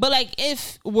 But like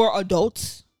if we're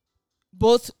adults,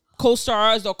 both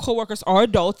co-stars or coworkers are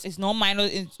adults, it's no minor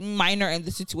in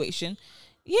the situation.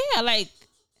 Yeah, like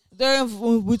they're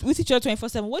with each other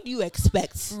 24/7. What do you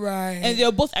expect? Right. And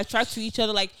they're both attracted to each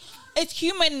other. Like, it's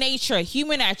human nature,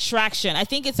 human attraction. I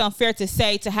think it's unfair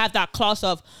to have that clause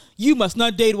of you must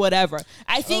not date whatever.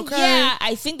 I think,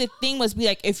 I think the thing must be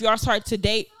like, if you are starting to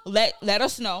date, let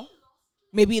us know.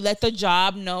 Maybe let the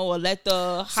job know or let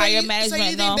the higher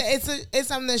management know. So you think that it's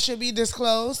something that should be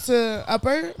disclosed to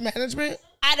upper management?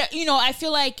 I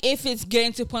feel like if it's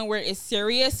getting to a point where it's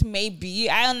serious, maybe.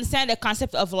 I understand the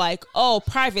concept of like,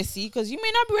 privacy, because you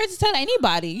may not be ready to tell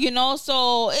anybody,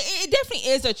 So it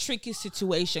definitely is a tricky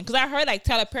situation. Because I heard like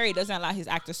Tyler Perry doesn't allow his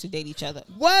actors to date each other.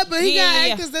 What? But he got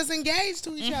actors that's engaged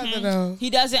to each other though. He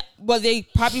doesn't. Well, they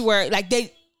probably were like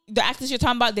the actors you're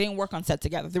talking about, they didn't work on set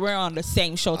together. They were on the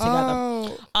same show together.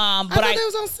 Oh. But I thought they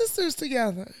was on Sisters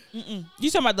together.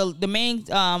 You talking about the main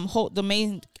the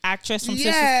main actress from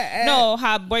Sisters? No,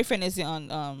 her boyfriend isn't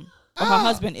on or her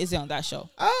husband isn't on that show.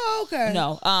 Oh, okay.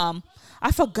 No.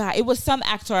 I forgot. It was some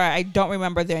actor, I don't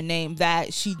remember their name,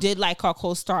 that she did like her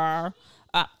co-star.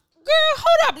 Girl,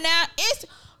 hold up now. It's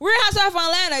Real Housewives of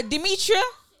Atlanta, Demetria.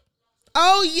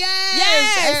 Oh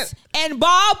yes. And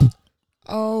Bob.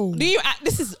 Oh,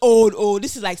 this is old.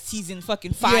 This is like season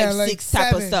fucking 5, like 6 type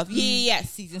 7. of stuff. Yeah,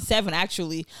 season 7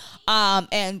 actually.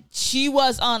 And she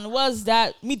was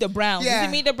that Meet the Browns? Yeah. Was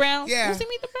it Meet the Browns? Yeah. Was it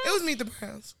Meet the Browns? It was Meet the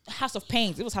Browns. House of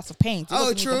Pains. It was House of Pains. It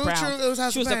wasn't Meet true. the Browns. It was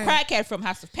House she of was Pains. a crackhead from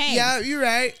House of Pains. Yeah, you're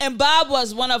right. And Bob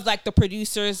was one of like the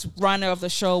producers, runner of the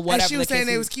show, whatever. And she was the saying case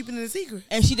they is. was keeping it a secret.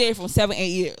 And she did it for 7-8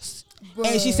 years. But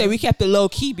And she said we kept it low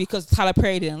key because Tyler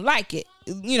Perry didn't like it.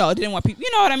 Didn't want people.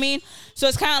 You know what I mean? So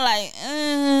it's kind of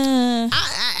like,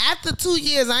 after 2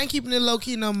 years, I ain't keeping it low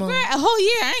key no more. a whole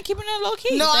year, I ain't keeping it low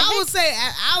key. No, I would say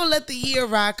I would let the year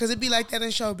ride because it'd be like that in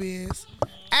showbiz.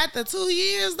 After 2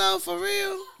 years, though, for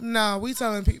real, no, we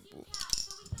telling people.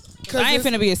 I ain't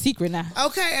finna be a secret now.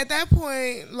 Okay, at that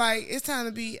point, like, it's time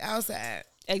to be outside.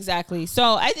 Exactly.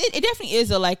 So it definitely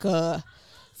is a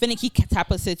finicky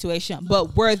type of situation.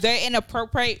 But were they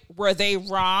inappropriate? Were they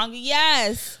wrong?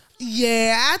 Yes.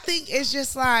 Yeah, I think it's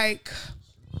just like,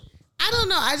 I don't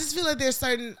know. I just feel like there's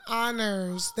certain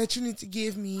honors that you need to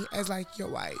give me as like your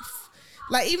wife.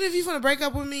 Like, even if you want to break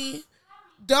up with me,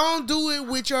 don't do it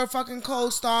with your fucking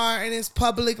co-star and it's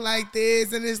public like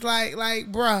this and it's like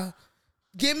bruh,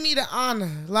 give me the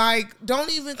honor. Like,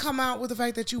 don't even come out with the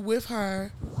fact that you with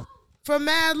her for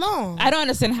mad long. I don't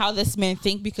understand how this men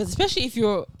think, because especially if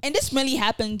and this mainly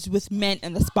happens with men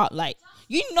in the spotlight.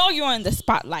 You're in the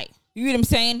spotlight. You know what I'm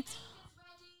saying?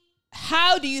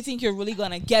 How do you think you're really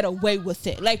gonna get away with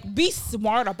it? Like, be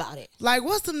smart about it. Like,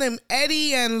 what's the name?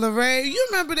 Eddie and Lorraine. You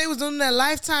remember they was doing that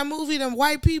Lifetime movie, them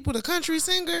white people, the country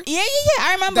singer? Yeah.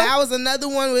 I remember. That was another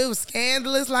one where it was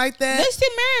scandalous like that. They're still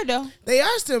married though. They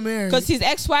are still married. Because his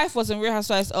ex-wife was in Real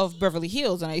Housewives of Beverly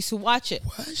Hills, and I used to watch it.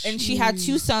 And she had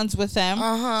 2 sons with him.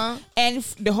 And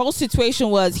the whole situation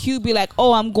was he would be like,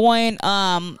 "Oh, I'm going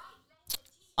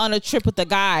on a trip with the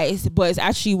guys," but it's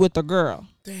actually with the girl.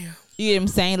 Damn. You know what I'm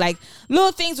saying? Like,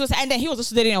 little things was, and then he was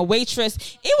also dating a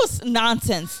waitress. It was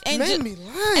nonsense. And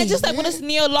just like with this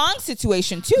Neil Long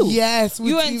situation too. Yes,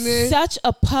 you're in such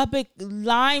a public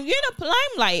line. You're in a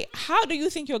limelight. How do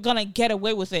you think you're gonna get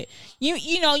away with it? You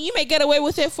may get away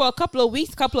with it for a couple of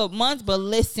weeks, couple of months, but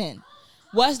listen,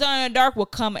 what's done in the dark will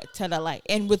come to the light.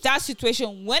 And with that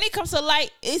situation, when it comes to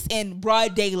light, it's in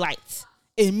broad daylight,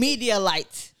 in media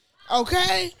light.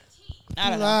 Okay. I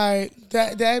don't know.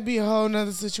 Like, that'd be a whole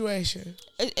nother situation.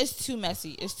 It's too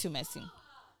messy. It's too messy.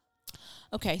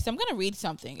 Okay, so I'm going to read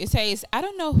something. It says, I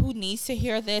don't know who needs to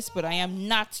hear this, but I am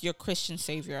not your Christian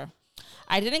savior.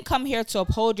 I didn't come here to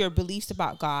uphold your beliefs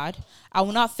about God. I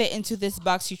will not fit into this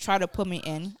box you try to put me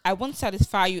in. I won't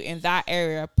satisfy you in that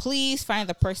area. Please find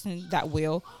the person that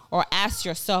will, or ask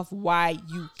yourself why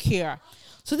you care.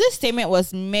 So this statement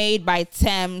was made by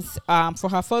Thames for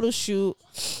her photo shoot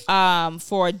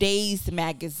for Days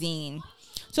magazine.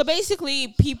 So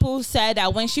basically, people said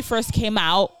that when she first came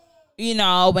out, you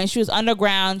know, when she was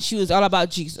underground, she was all about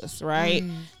Jesus, right?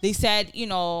 They said, you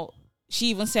know, she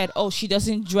even said, oh, she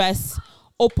doesn't dress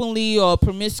openly or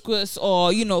promiscuous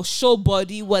or, you know, show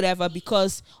body, whatever,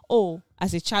 because, oh,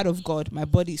 as a child of God, my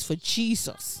body is for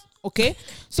Jesus. Okay?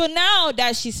 So now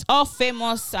that she's all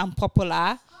famous and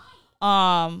popular,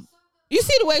 you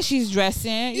see the way she's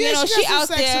dressing. Yeah, you know, she out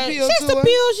there. She's the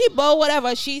appeal, she bold,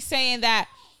 whatever. She's saying that,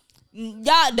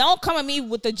 y'all don't come at me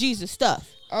with the Jesus stuff.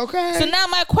 Okay. So now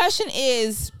my question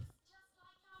is,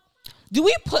 do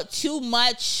we put too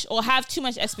much or have too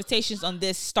much expectations on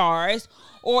these stars?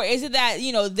 Or is it that,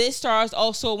 you know, these stars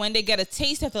also, when they get a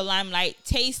taste of the limelight,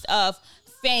 taste of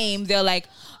fame, they're like,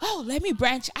 oh, let me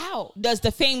branch out. Does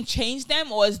the fame change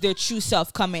them, or is their true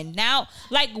self coming now?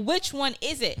 Like, which one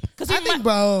is it? Because I think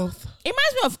both. It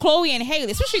reminds me of Chloe and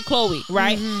Hailey, especially Chloe,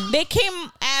 right? They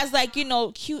came as, like, you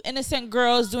know, cute, innocent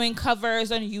girls doing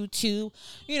covers on YouTube,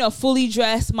 you know, fully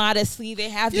dressed modestly. They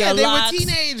have their locks. Were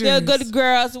teenagers. They're good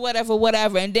girls,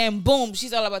 whatever. And then, boom,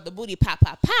 she's all about the booty, pow,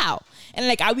 pow, pow. And,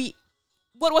 like,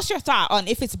 what's your thought on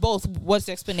if it's both? What's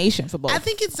the explanation for both? I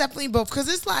think it's definitely both,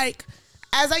 because it's like,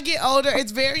 as I get older,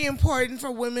 it's very important for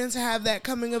women to have that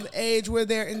coming of age where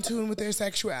they're in tune with their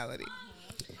sexuality.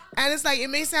 And it's like, it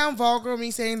may sound vulgar,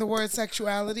 me saying the word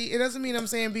sexuality. It doesn't mean I'm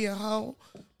saying be a hoe.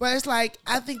 But it's like,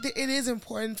 I think that it is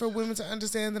important for women to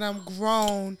understand that I'm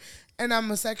grown and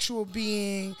I'm a sexual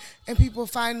being and people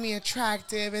find me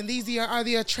attractive and these are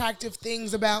the attractive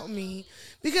things about me.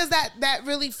 Because that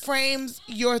really frames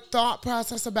your thought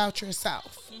process about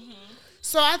yourself.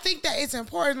 So I think that it's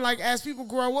important, like, as people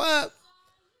grow up,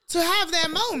 to have that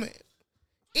moment.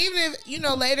 Even if, you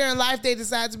know, later in life they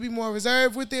decide to be more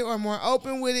reserved with it or more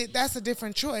open with it, that's a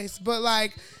different choice. But,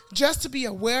 like, just to be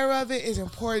aware of it is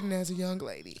important as a young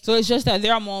lady. So it's just that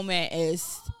their moment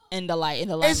is in the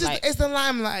limelight. It's the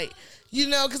limelight. You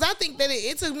know, because I think that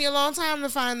it took me a long time to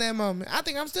find that moment. I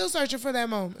think I'm still searching for that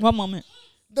moment. What moment?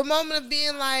 The moment of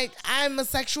being like, I'm a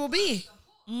sexual being.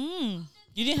 You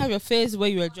didn't have your face where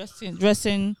you were dressing,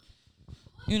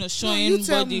 you know, showing you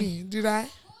tell body. me, did I?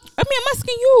 I mean, I'm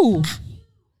asking you.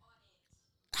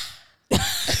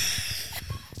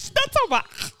 Stop talking about.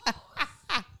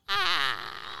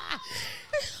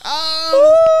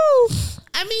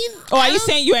 I mean, are you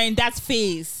saying you're in that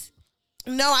phase?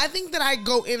 No, I think that I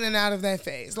go in and out of that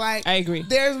phase. Like, I agree.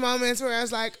 There's moments where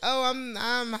it's like, oh, I'm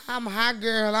a hot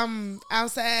girl. I'm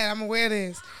outside. I'm gonna wear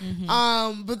this.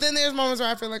 But then there's moments where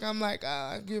I feel like I'm like,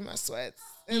 I give my sweats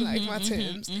and like my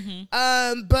Timbs.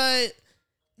 But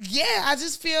yeah, I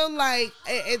just feel like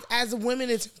as a woman,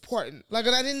 it's important. Like,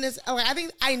 I didn't. I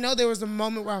think I know there was a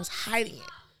moment where I was hiding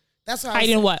it. That's what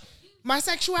hiding what? My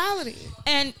sexuality.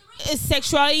 And is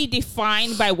sexuality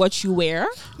defined by what you wear?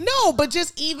 No, but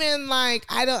just even like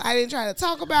I didn't try to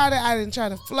talk about it. I didn't try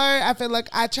to flirt. I feel like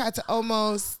I tried to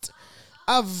almost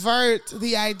avert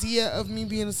the idea of me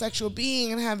being a sexual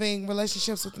being and having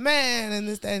relationships with men and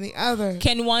this, that, and the other.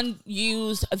 Can one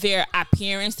use their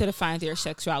appearance to define their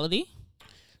sexuality?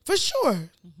 For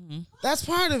sure. That's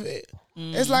part of it.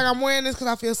 It's like, I'm wearing this because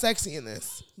I feel sexy in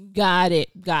this. Got it.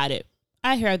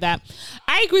 I heard that.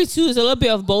 I agree too. It's a little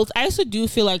bit of both. I also do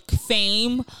feel like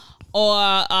fame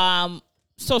or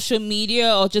social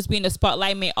media or just being in the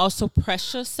spotlight may also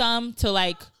pressure some to,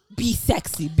 like, be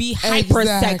sexy, be hyper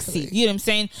sexy. You know what I'm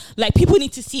saying? Like, people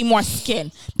need to see more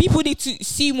skin. People need to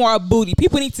see more booty.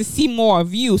 People need to see more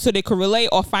of you so they can relate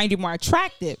or find you more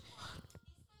attractive.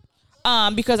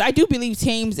 Because I do believe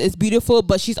Thames is beautiful,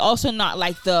 but she's also not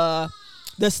like the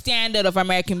standard of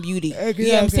American beauty. You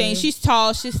know what I'm saying? She's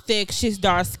tall, she's thick, she's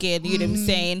dark skinned. You know what I'm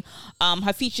saying?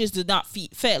 Her features do not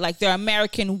fit like they're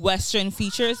American Western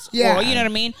features. Yeah. Or, you know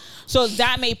what I mean? So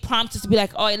that may prompt us to be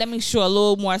like, oh, let me show a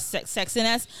little more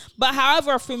sexiness. But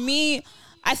however, for me,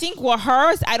 I think with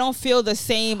hers, I don't feel the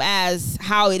same as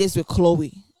how it is with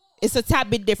Chloe. It's a tad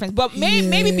bit different. But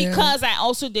maybe because I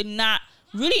also did not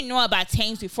really know about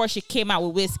Thames before she came out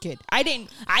with Wizkid. I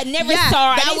never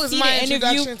saw her. That I didn't was see my the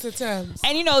interview. introduction to Thames.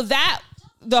 And you know that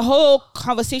the whole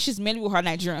conversation is mainly with her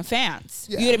Nigerian fans.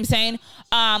 Yeah. You know what I'm saying?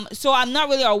 So I'm not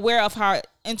really aware of her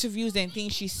interviews and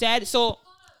things she said. So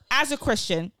as a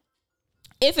Christian,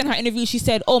 if in her interview she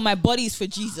said, oh, my body is for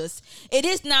Jesus, it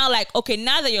is now like, okay,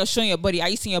 now that you're showing your body, are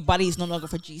you saying your body is no longer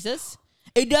for Jesus?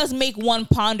 It does make one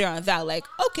ponder on that. Like,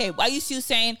 okay, are you still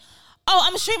saying, oh,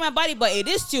 I'm showing my body, but it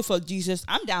is still for Jesus,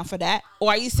 I'm down for that? Or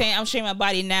are you saying, I'm showing my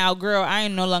body now, girl, I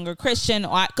am no longer Christian?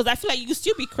 Because I feel like you can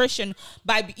still be Christian,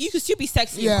 you can still be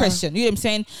sexy and Christian. You know what I'm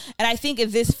saying? And I think in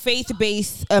this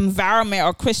faith-based environment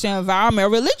or Christian environment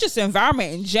or religious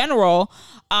environment in general,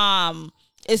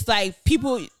 it's like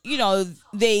people,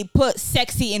 they put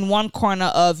sexy in one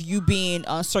corner of you being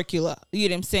circular. You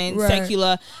know what I'm saying? Right.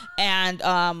 Secular.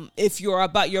 And if you're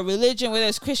about your religion, whether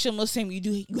it's Christian, Muslim,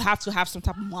 you have to have some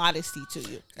type of modesty to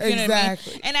you. You know what I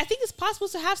mean? And I think it's possible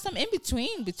to have some in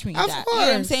between that. You know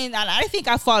what I'm saying? And I think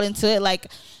I fall into it. Like,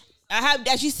 I have,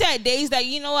 as you said, days that,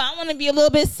 I want to be a little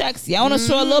bit sexy. I want to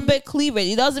show a little bit cleavage.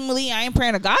 It doesn't mean I ain't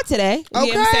praying to God today. You know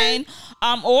what I'm saying?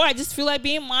 Or I just feel like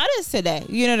being modest today.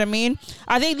 You know what I mean?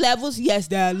 Are they levels? Yes,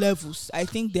 there are levels. I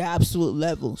think they're absolute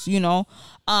levels,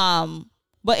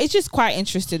 But it's just quite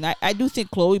interesting. I do think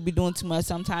Chloe be doing too much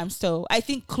sometimes, too. I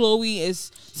think Chloe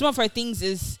some of her things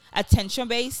is attention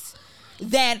based.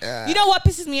 Then, you know what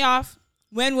pisses me off?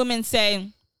 When women say,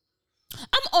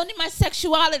 I'm owning my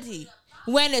sexuality.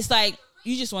 When it's like,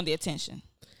 you just want the attention.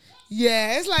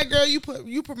 Yeah, it's like, girl,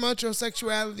 you promote your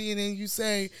sexuality and then you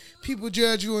say people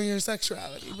judge you on your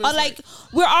sexuality. Or like,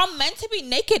 we're all meant to be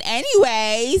naked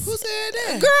anyways. Who said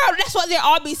that? Girl, that's what they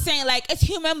all be saying. Like, it's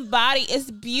human body.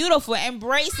 It's beautiful.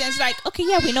 Embrace it. It's like, okay,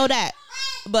 yeah, we know that.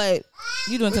 But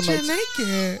you doing too much. You're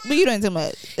naked. But you doing too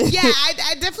much. Yeah,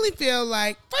 I definitely feel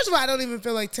like, first of all, I don't even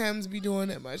feel like Thames be doing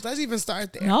that much. Let's even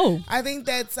start there. No. I think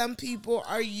that some people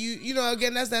are,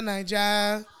 again, that's that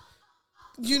Nigeria,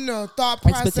 thought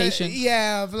process.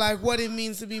 Yeah, of like what it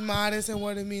means to be modest and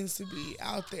what it means to be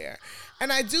out there.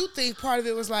 And I do think part of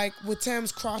it was like with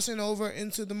Thames crossing over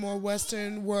into the more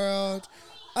Western world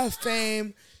of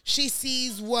fame, she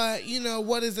sees what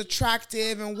is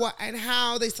attractive and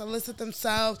how they solicit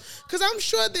themselves. Because I'm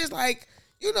sure there's like,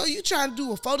 you trying to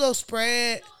do a photo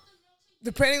spread,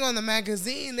 depending on the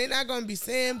magazine, they're not going to be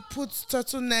saying put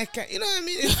turtleneck. You know what I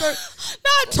mean? It's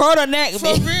not turtleneck.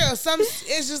 For real.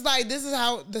 It's just like, this is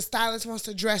how the stylist wants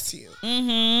to dress you.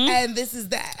 Mm-hmm. And this is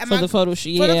that. For the photo shoot,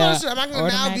 yeah. I'm not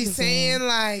going to now be saying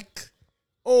like,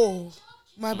 oh,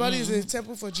 my body is a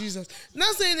temple for Jesus.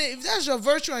 Not saying that if that's your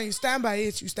virtue and you stand by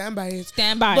it, you stand by it.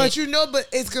 But but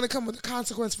it's going to come with a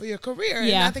consequence for your career.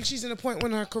 Yeah. And I think she's in a point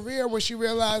in her career where she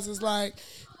realizes like,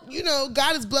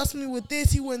 God has blessed me with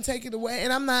this. He wouldn't take it away.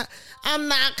 And I'm not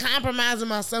compromising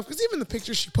myself. Because even the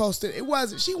picture she posted,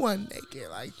 she wasn't naked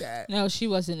like that. No, she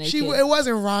wasn't naked. It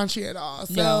wasn't raunchy at all.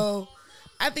 So no.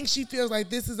 I think she feels like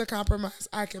this is a compromise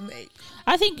I can make.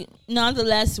 I think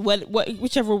nonetheless,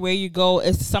 whichever way you go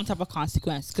is some type of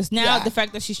consequence. Because now the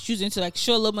fact that she's choosing to like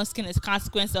show a little more skin is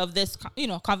consequence of this,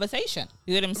 conversation.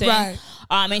 You know what I'm saying?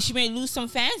 Right. And she may lose some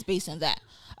fans based on that.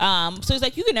 So it's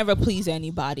like you can never please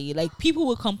anybody. Like people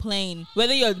will complain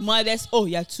whether you're modest. Oh,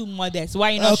 you're too modest. Why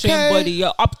you not showing body?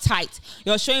 You're uptight.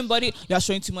 You're showing body. You're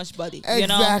showing too much body.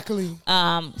 Exactly.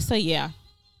 So yeah,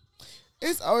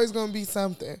 it's always gonna be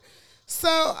something.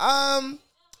 So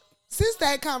since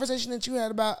that conversation that you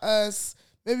had about us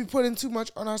maybe putting too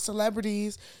much on our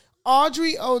celebrities,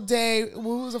 Audrey O'Day,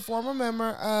 who was a former member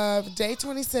of Day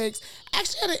 26,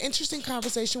 actually had an interesting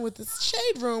conversation with the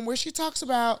Shade Room where she talks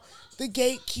about the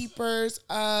gatekeepers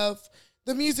of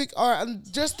the music or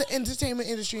just the entertainment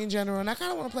industry in general. And I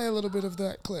kind of want to play a little bit of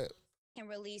that clip. Can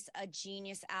release a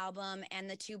genius album, and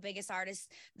the two biggest artists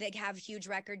that have huge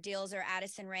record deals are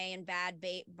Addison Rae and Bad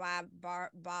Baby.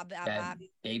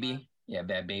 Yeah,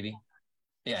 Bad Baby.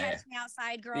 Yeah, Catch Me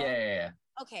Outside Girl. Yeah.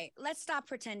 Okay, let's stop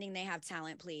pretending they have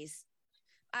talent, please.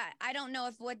 I don't know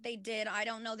if what they did, I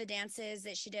don't know the dances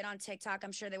that she did on TikTok.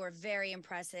 I'm sure they were very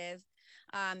impressive.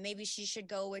 Maybe she should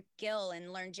go with Gil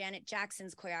and learn Janet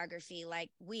Jackson's choreography like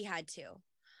we had to.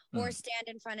 Or stand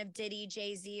in front of Diddy,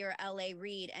 Jay-Z, or L.A.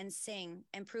 Reid and sing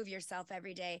and prove yourself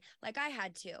every day like I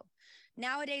had to.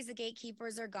 Nowadays, the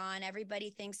gatekeepers are gone.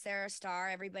 Everybody thinks they're a star.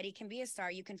 Everybody can be a star.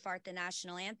 You can fart the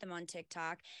national anthem on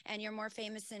TikTok, and you're more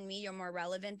famous than me. You're more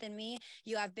relevant than me.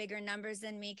 You have bigger numbers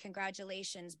than me.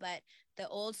 Congratulations. But the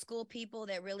old school people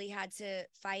that really had to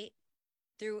fight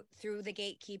through the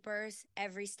gatekeepers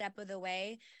every step of the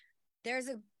way, there's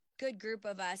a good group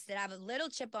of us that have a little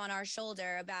chip on our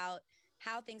shoulder about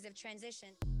how things have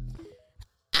transitioned.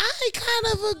 I kind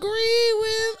of agree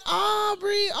with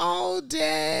Aubrey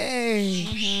O'Day.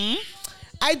 Mm-hmm.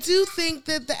 I do think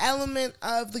that the element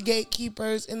of the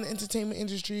gatekeepers in the entertainment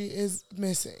industry is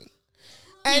missing.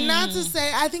 And not to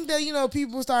say, I think that,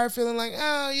 people start feeling like,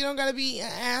 oh, you don't got to be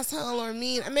an asshole or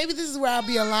mean. And maybe this is where I'll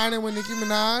be aligning with Nicki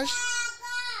Minaj.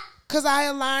 Because I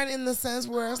align in the sense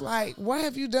where it's like, what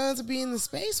have you done to be in the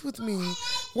space with me?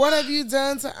 What have you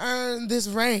done to earn this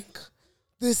rank,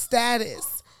 this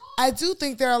status? I do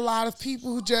think there are a lot of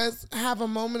people who just have a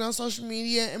moment on social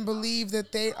media and believe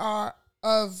that they are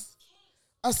of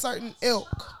a certain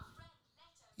ilk.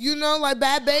 Like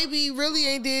Bad Baby really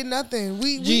ain't did nothing.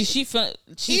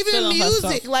 She even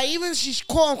music, like even she's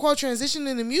quote unquote transitioned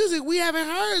into music. We haven't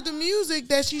heard the music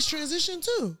that she's transitioned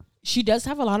to. she does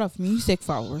have a lot of music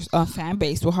followers, fan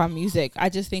base with her music. I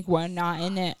just think we're not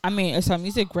in it. I mean, is her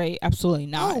music great? Absolutely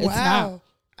not. Oh, It's wow. not.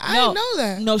 I No. didn't know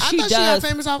that. No, she I thought she got does.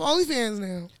 famous off OnlyFans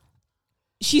now.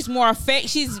 She's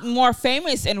more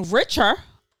famous and richer.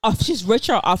 She's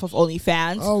richer off of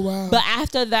OnlyFans. Oh, wow. But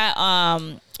after that,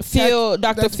 Dr.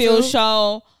 Dr. Phil Phil?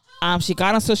 show, she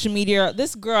got on social media.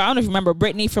 This girl, I don't know if you remember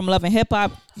Brittany from Love and Hip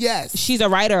Hop. Yes. She's a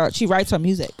writer. She writes her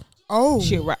music. Oh.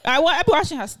 I've been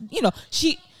watching her. You know,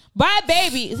 Bad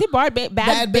Baby. Is it Bad Baby?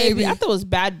 Bad Baby. I thought it was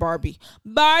Bad Barbie.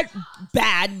 Bad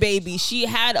Baby. She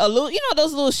had a little,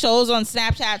 those little shows on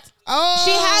Snapchat. Oh.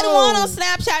 She had one on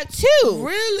Snapchat too.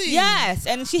 Really? Yes.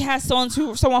 And she has someone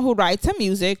who writes her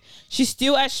music. She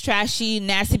still has trashy,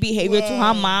 nasty behavior to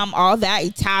her mom, all that,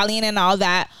 Italian and all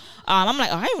that. I'm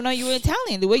like, oh, I didn't even know you were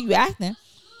Italian, the way you acting.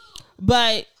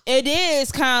 But it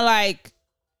is kind of like,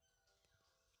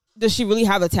 does she really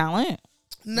have the talent?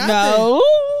 Nothing. No.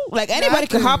 Like anybody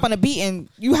could Nothing. hop on a beat and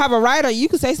you have a writer, you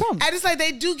could say something. And it's like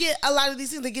they do get a lot of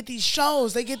these things. They get these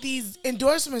shows. They get these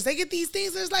endorsements. They get these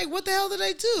things. It's like, what the hell did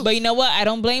they do? But you know what? I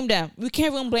don't blame them. We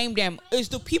can't even blame them. It's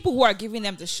the people who are giving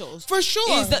them the shows. For sure.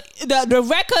 It's the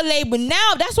record label.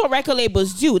 Now, that's what record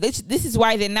labels do. This is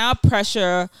why they now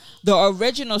pressure the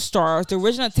original stars, the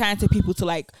original talented people to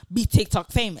like be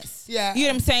TikTok famous. Yeah. You know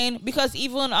what I'm saying? Because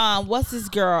even, what's this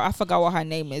girl? I forgot what her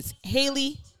name is.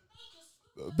 Haley?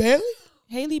 Bailey?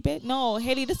 Haley, no,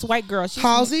 Haley, this white girl.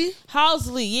 Halsey?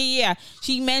 Halsey, yeah.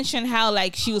 She mentioned how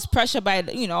like she was pressured by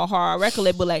her record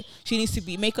label, like she needs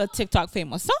to make a TikTok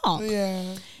famous song.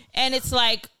 Yeah. And it's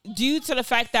like due to the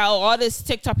fact that all these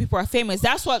TikTok people are famous,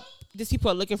 that's what these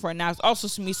people are looking for now. It's also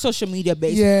social media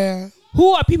based. Yeah. Who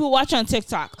are people watching on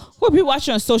TikTok? Who are people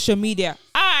watching on social media?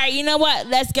 All right, you know what?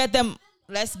 Let's get them.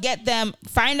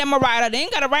 Find them a writer. They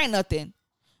ain't gotta write nothing.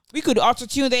 We could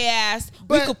auto-tune their ass.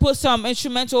 We could put some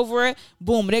instrumental over it.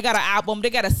 Boom, they got an album. They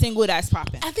got a single that's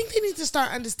popping. I think they need to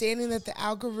start understanding that the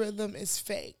algorithm is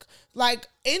fake. Like,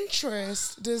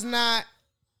 interest does not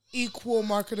equal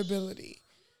marketability.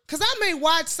 Because I may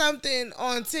watch something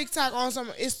on TikTok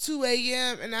it's 2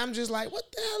 a.m. and I'm just like, what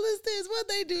the hell is this? What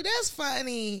they do? That's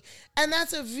funny. And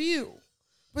that's a view.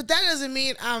 But that doesn't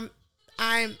mean I'm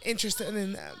interested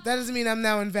in them. That doesn't mean I'm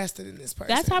now invested in this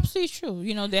person. That's absolutely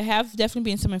true. There have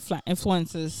definitely been some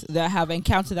influencers that have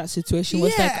encountered that situation where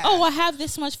it's like, oh, I have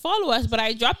this much followers, but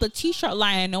I dropped a t-shirt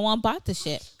line and no one bought the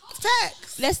shit.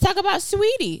 Facts. Let's talk about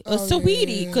Saweetie.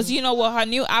 Because her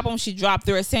new album she dropped,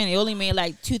 they were saying it only made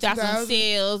like 2,000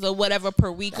 sales or whatever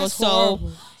per week. That's or so.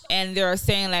 Horrible. And they're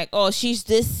saying like, oh, she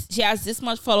has this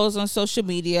much followers on social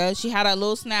media. She had a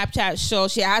little Snapchat show.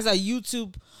 She has a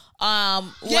YouTube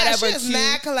whatever. She has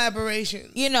mad collaboration.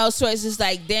 So it's just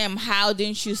like, damn, how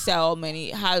didn't you sell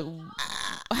many?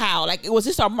 How? Like, was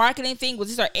this a marketing thing?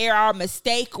 Was this an AR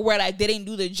mistake where like they didn't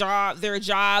do their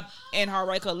job in her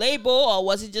record label, or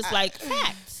was it just like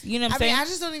facts? You know what I'm saying? I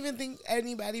just don't even think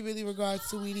anybody really regards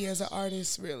Saweetie as an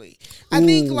artist, really. I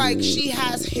think like she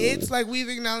has hits, like we've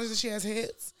acknowledged that she has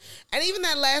hits. And even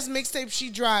that last mixtape she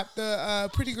dropped,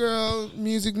 the Pretty Girl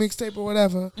music mixtape or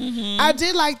whatever, I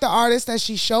did like the artist that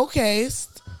she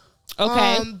showcased.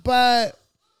 Okay. But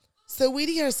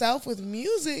Saweetie herself with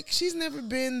music, she's never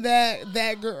been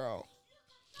that girl.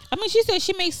 I mean, she said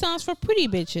she makes songs for pretty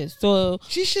bitches. So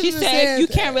she said you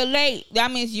can't relate. That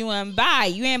means you ain't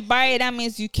buy. You ain't buy it. That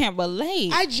means you can't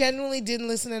relate. I genuinely didn't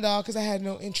listen at all because I had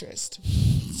no interest.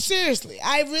 Seriously,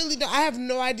 I really don't. I have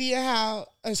no idea how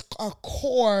a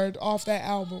chord off that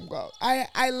album goes.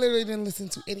 I literally didn't listen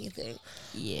to anything.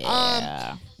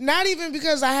 Yeah. Not even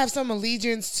because I have some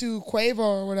allegiance to Quavo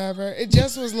or whatever. It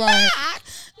just was like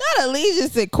not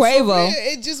allegiance to Quavo.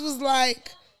 It just was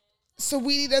like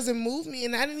Saweetie doesn't move me,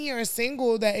 and I didn't hear a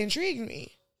single that intrigued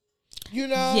me.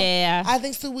 Yeah. I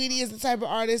think Saweetie is the type of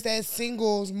artist that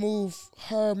singles move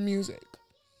her music.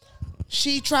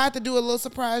 She tried to do a little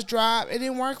surprise drop. It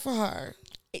didn't work for her.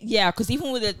 Yeah, because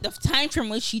even with the time frame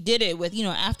which she did it with,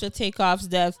 after Takeoff's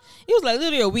death, it was like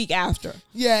literally a week after.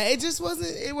 Yeah, it just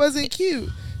wasn't. It wasn't cute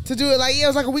to do it. Like it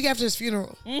was like a week after his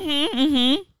funeral.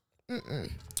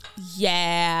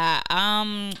 Yeah.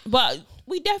 But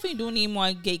we definitely do need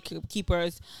more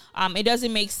gatekeepers. It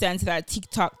doesn't make sense that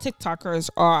TikTokers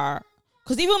are.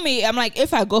 Because even me, I'm like,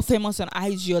 if I go famous on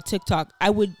IG or TikTok,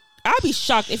 I'd be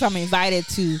shocked if I'm invited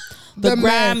to the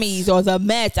Grammys or the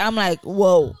Mets. I'm like,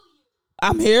 whoa,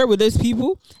 I'm here with these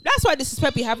people. That's why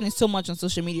disrespect be happening so much on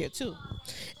social media too.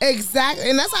 Exactly,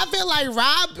 and that's why I feel like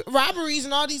robberies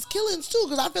and all these killings too.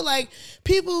 Because I feel like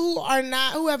people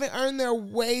who haven't earned their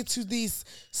way to these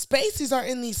spaces are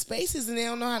in these spaces and they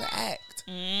don't know how to act.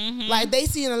 Like they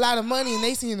seeing a lot of money and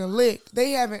they seeing a lick.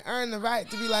 They haven't earned the right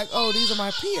to be like, oh, these are my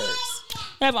peers.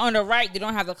 They have on the right. They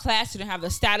don't have the class. They don't have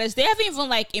the status. They haven't even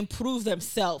like improved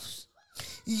themselves.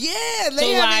 Yeah, they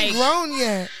So, haven't like- grown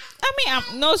yet. I mean,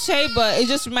 I'm no shade, but it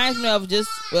just reminds me of just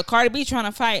with Cardi B trying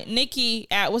to fight Nicki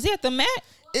at, was he at the Met?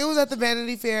 It was at the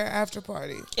Vanity Fair after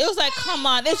party. It was like, come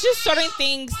on. It's just certain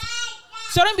things,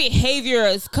 certain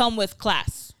behaviors come with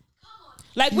class.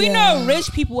 Like, we know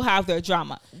rich people have their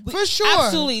drama. For sure.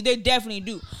 Absolutely. They definitely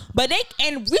do. But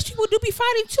rich people do be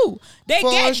fighting too. They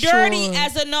For get dirty sure.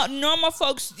 as normal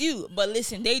folks do. But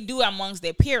listen, they do it amongst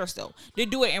their peers though. They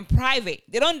do it in private.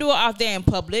 They don't do it out there in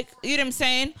public. You know what I'm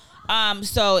saying?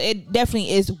 So it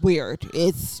definitely is weird.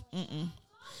 It's,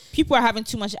 people are having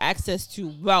too much access to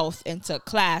wealth and to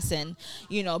class and,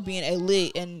 being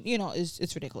elite. And,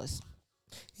 it's ridiculous.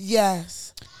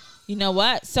 Yes. You know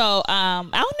what? So, I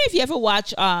don't know if you ever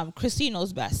watch Christine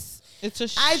Knows Best. It's a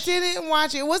I didn't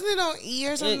watch it. Wasn't it on E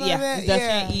or something like that? it's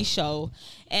definitely an E show.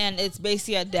 And it's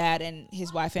basically a dad and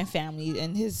his wife and family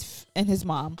and his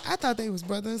mom. I thought they was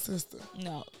brother and sister.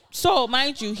 No. So,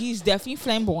 mind you, he's definitely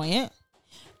flamboyant.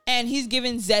 And he's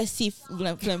giving zesty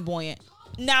flamboyant.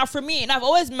 Now, for me, and I've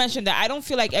always mentioned that I don't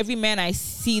feel like every man I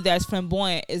see that's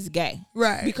flamboyant is gay.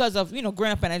 Right. Because of,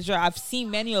 growing up in Nigeria, I've seen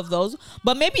many of those.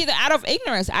 But maybe they're out of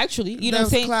ignorance, actually. You know what I'm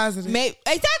saying? Closeted.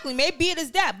 Exactly. Maybe it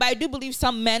is that. But I do believe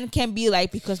some men can be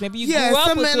like, because maybe you grew up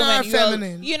some with men women. are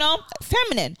feminine.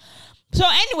 Feminine. So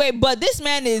anyway, but this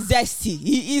man is zesty.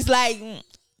 He's like,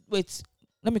 wait,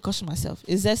 let me caution myself.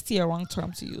 Is zesty a wrong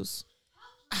term to use?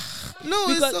 No,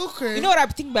 Because, it's so crazy. you know what I'm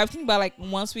thinking about? I'm thinking about like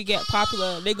once we get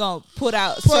popular, they're gonna put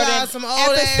out some old ass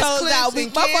episodes clips out.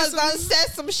 and Motherfuckers cancel gonna me.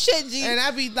 say some shit, G. And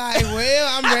I be like, well,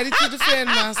 I'm ready to defend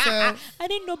myself. I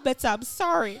didn't know better. I'm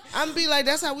sorry. I'm be like,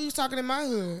 that's how we was talking in my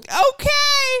hood.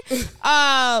 Okay.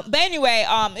 But anyway,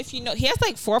 if you know, he has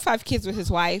like 4 or 5 kids with his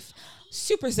wife.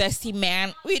 Super zesty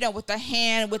man. With the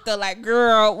hand, with the like,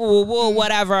 girl, woo, woo,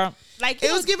 whatever. Like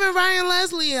It was giving Ryan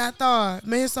Leslie, I thought.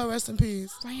 May his soul rest in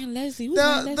peace. Ryan Leslie. Who's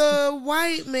Ryan Leslie? The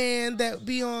white man that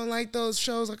be on like those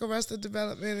shows like Arrested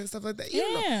Development and stuff like that. You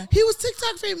Yeah. know, he was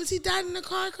TikTok famous. He died in a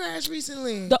car crash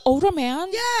recently. The older man.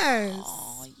 Yes.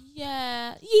 Oh,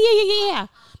 yeah.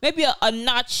 Maybe a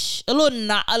notch, a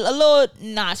little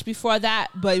notch before that,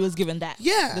 but it was given that.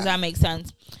 Yeah. Does that make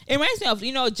sense? It reminds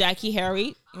me of, Jackie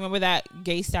Harry. Remember that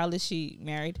gay stylist she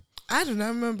married? I do not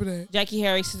remember that. Jackie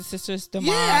Harry's sisters, the mom.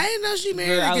 Yeah, I didn't know she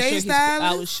married Girl, a gay I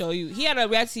stylist. will show you. He had a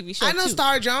reality TV show I know too.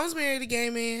 Star Jones married a gay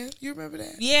man. You remember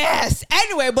that? Yes.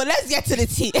 Anyway, but let's get to the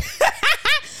tea.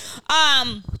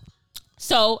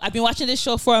 So I've been watching this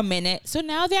show for a minute. So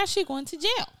now they're actually going to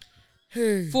jail.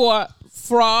 Hey. For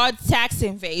fraud, tax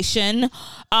evasion.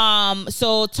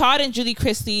 So Todd and Julie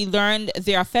Chrisley learned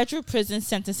their federal prison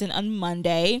sentencing on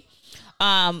Monday.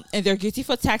 And they're guilty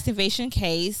for tax evasion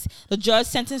case. The judge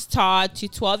sentenced Todd to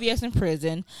 12 years in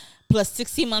prison plus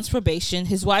 16 months probation.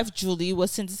 His wife Julie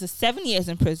was sentenced to 7 years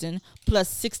in prison plus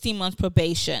 16 months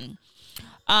probation.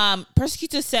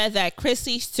 Prosecutors said that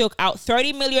Chrisley took out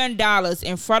 $30 million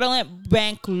in fraudulent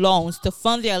bank loans to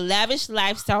fund their lavish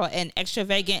lifestyle and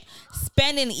extravagant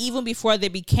spending even before they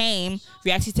became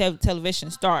reality television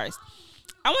stars.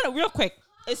 I want to real quick.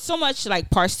 It's so much like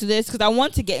parts to this because I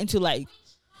want to get into like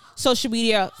social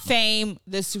media fame,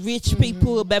 this rich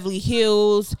people, Beverly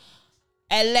Hills,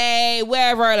 LA,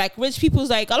 wherever, like rich people's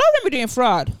like a lot of them are doing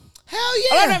fraud. Hell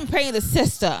A lot yeah. of them paying the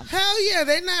system. Hell yeah.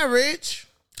 They not rich.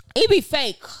 It be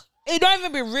fake. It don't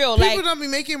even be real. People Like don't be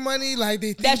making money like they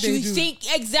think that they you do. think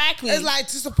exactly. It's like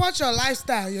to support your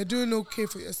lifestyle. You're doing okay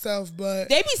for yourself, but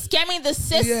They be scamming the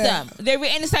system. Yeah.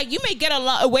 And it's like you may get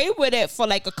away with it for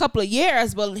like a couple of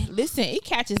years, but listen, it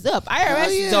catches up.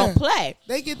 IRS yeah. don't play.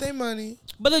 they get their money.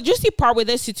 But the juicy part with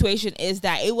this situation is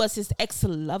that it was his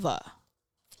ex-lover,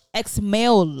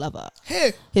 ex-male lover,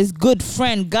 Hey, his good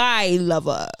friend, guy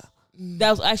lover, that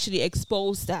was actually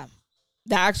exposed them.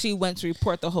 That actually went to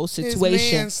report the whole situation.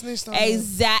 his man snitched on him.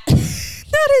 Exactly.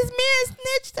 Not his man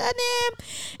snitched on him.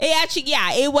 It actually,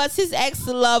 it was his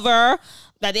ex-lover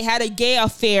that they had a gay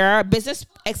affair,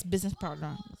 ex-business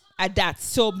partner at that.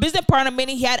 So business partner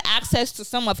meaning he had access to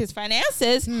some of his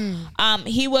finances.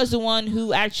 He was the one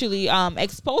who actually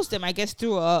exposed them, I guess,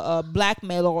 through a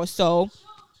blackmail or so.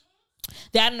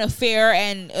 They had an affair,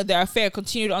 and their affair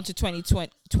continued on to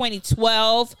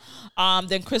 2012.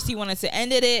 Then Christy wanted to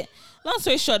end it. Long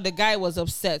story short, the guy was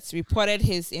upset, reported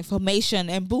his information,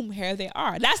 and boom, here they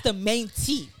are. That's the main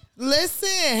tea.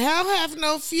 Listen, hell have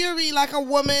no fury like a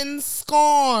woman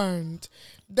scorned.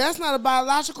 That's not a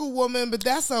biological woman, but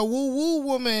that's a woo-woo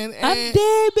woman. I'm And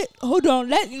dead, but hold on.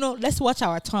 Let's watch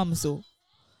our terms, though.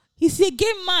 He said,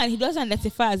 "Get mine." He doesn't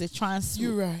identify as a trans.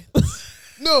 you're right.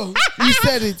 No, you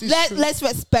said it. It's true. Let's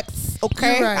respect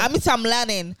Okay, You're right. I'm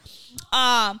learning.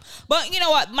 But you know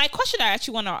what? My question I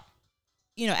actually want to,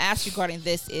 ask regarding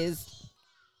this is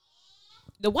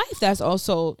the wife that's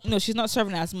also, she's not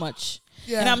serving as much,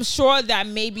 Yeah. and I'm sure that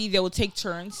maybe they will take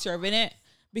turns serving it.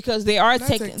 Because they are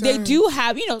taking, they turns. do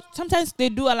have, sometimes they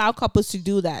do allow couples to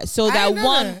do that, so I that didn't know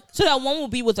one, that. so that one will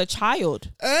be with a child.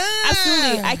 Ah.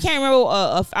 Absolutely, I can't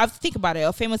remember. I think about it.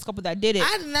 A famous couple that did it.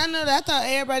 I did not know that. I thought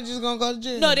everybody just gonna go to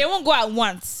jail. No, they won't go at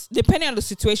once, depending on the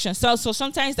situation. So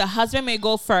sometimes the husband may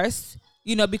go first,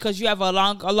 because you have a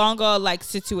longer like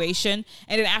situation,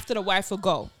 and then after the wife will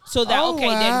go. So that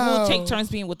then we'll take turns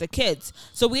being with the kids.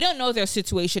 So we don't know their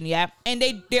situation yet, and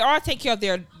they are taking care of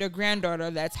their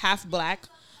granddaughter that's half black.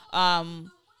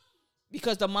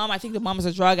 Because I think the mom is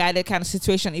a drug addict kind of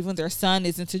situation. Even their son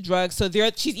is into drugs, so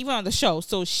she's even on the show.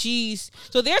 So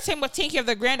they're taking care of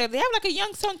their granddaughter. They have like a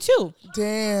young son too.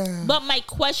 Damn. But my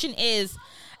question is,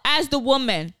 as the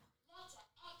woman,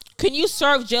 can you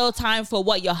serve jail time for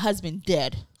what your husband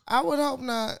did? I would hope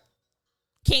not.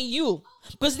 Can you?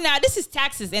 Because now this is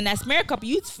taxes, and as married couple,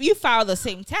 you file the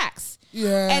same tax.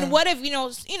 Yeah. And what if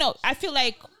I feel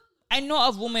like I know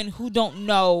of women who don't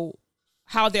know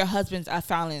how their husbands are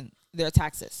filing their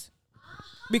taxes,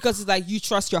 because it's like you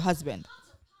trust your husband.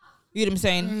 You know what I'm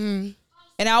saying? Mm-hmm.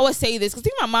 And I always say this because I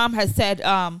think my mom has said,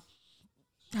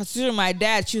 considering my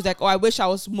dad, she was like, "Oh, I wish I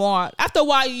was more." After a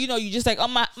while, you just like, "Oh,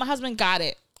 my husband got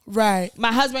it. Right.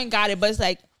 My husband got it." But it's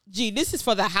like, gee, this is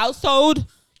for the household.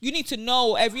 You need to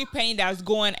know every penny that's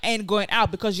going in, going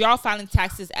out, because y'all filing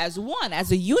taxes as one,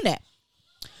 as a unit.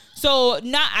 So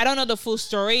I don't know the full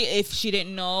story if she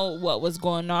didn't know what was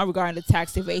going on regarding the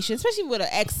tax evasion, especially with an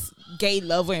ex-gay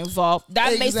lover involved.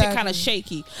 That makes it kind of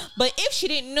shaky. But if she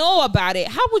didn't know about it,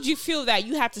 how would you feel that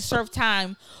you had to serve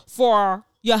time for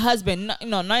your husband,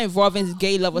 not involving his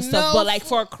gay lover stuff, but like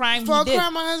for a crime For he a did?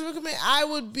 crime my husband committed, I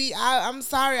would be. I'm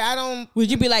sorry. I don't. Would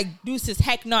you be like, deuces,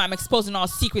 heck no, I'm exposing all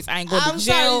secrets. I ain't going to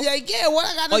jail. Sorry. Yeah, what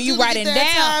I got to Or do you to writing get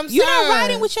that down. time You're not served?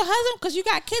 riding with your husband because you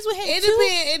got kids with him too.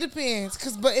 It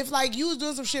depends. But if like you was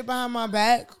doing some shit behind my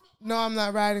back, no, I'm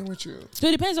not riding with you. So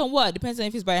it depends on what? Depends on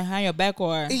if it's behind your back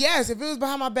or... Yes, if it was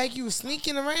behind my back, you was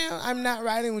sneaking around, I'm not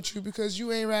riding with you because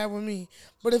you ain't riding with me.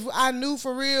 But if I knew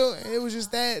for real and it was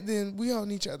just that, then we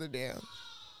holding each other down.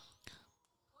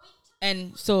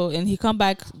 And he come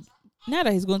back, now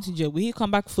that he's going to jail, will he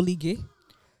come back fully gay?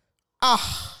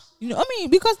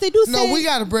 Because they do say... No, we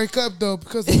got to break up, though,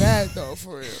 because of that, though,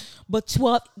 for real. But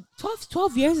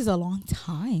 12 years is a long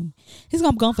time. He's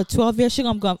going to be gone for 12 years. She's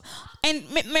going to be gone. And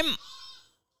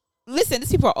listen,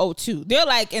 these people are old, too. They're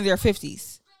like in their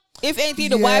 50s. If anything,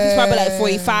 the wife is probably like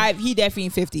 45. He definitely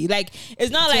 50. Like,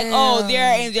 it's not like,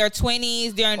 they're in their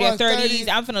 20s, they're in their 30s.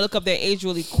 I'm going to look up their age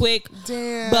really quick.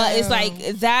 Damn. But it's like,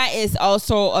 that is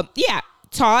also,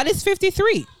 Todd is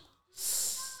 53.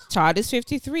 Todd is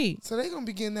 53. So they're going to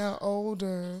be getting out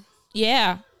older.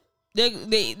 Yeah. They're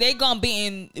going to be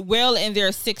in their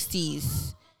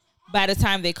 60s by the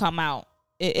time they come out.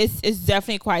 It's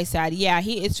definitely quite sad. Yeah,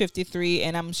 he is 53,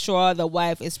 and I'm sure the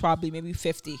wife is probably maybe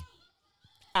 50.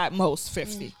 At most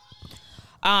 50.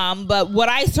 But would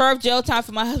I serve jail time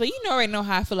for my husband? You already know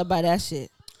how I feel about that shit.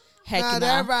 Heck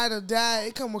that ride or die,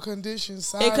 it come with conditions.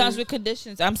 Sorry. It comes with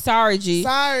conditions. I'm sorry, G.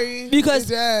 Sorry. Because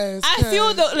it does, I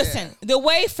feel the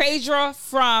way Phaedra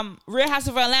from Real House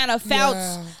of Atlanta felt,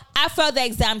 I felt the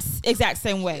exact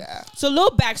same way. Yeah. So a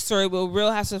little backstory with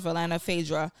Real House of Atlanta,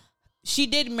 Phaedra. She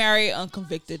did marry a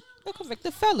convicted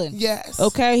felon. Yes.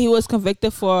 Okay, he was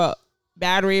convicted for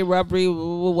battery, robbery,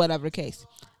 whatever the case.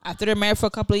 After they're married for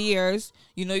a couple of years,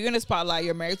 you're in the spotlight.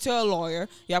 You're married to a lawyer.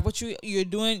 You have what you're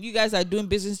doing. You guys are doing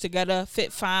business together,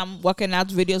 fit fam, working out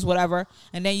videos, whatever.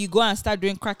 And then you go and start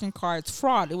doing cracking cards,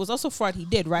 fraud. It was also fraud he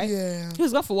did, right? Yeah. He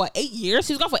was gone for 8 years?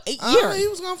 He was gone for 8 years. He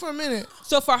was gone for a minute.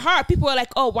 So for her, people were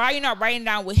like, "Oh, why are you not writing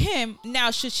down with him?"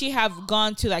 Now, should she have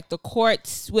gone to like the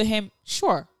courts with him?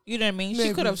 Sure. You know what I mean? Maybe.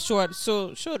 She could have showed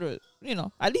her,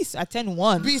 at least attend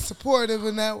one. Be supportive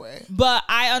in that way. But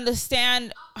I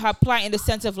understand her plight in the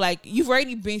sense of like, you've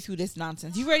already been through this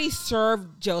nonsense. You've already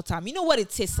served jail time. You know what it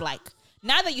tastes like.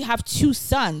 Now that you have 2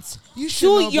 sons,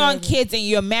 2 young kids, and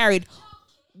you're married,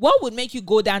 what would make you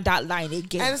go down that line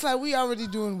again? And it's like, we already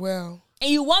doing well.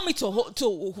 And you want me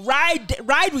to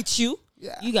ride with you?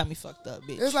 Yeah. You got me fucked up,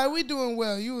 bitch. It's like, we doing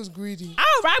well. You was greedy.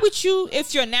 I'll ride with you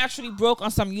if you're naturally broke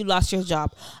on some you lost your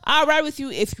job. I'll ride with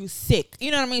you if you're sick. You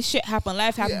know what I mean? Shit happen,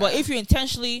 life happen. Yeah. But if you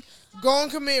intentionally go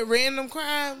and commit random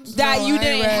crimes that you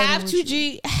didn't have to,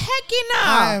 G, heck nah.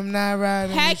 I am not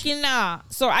riding. Heck nah.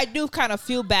 So I do kind of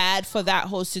feel bad for that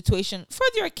whole situation for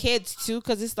your kids too,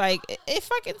 because it's like it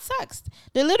fucking sucks.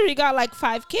 They literally got like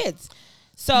 5 kids.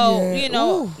 So, Yeah. you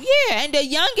know, Ooh. yeah. And the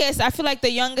youngest, I feel like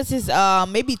the youngest is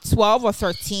maybe 12 or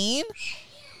 13.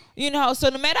 You know, so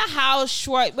no matter how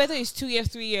short, whether it's 2 years,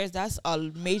 3 years, that's a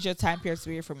major time period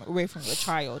away from your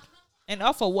child. And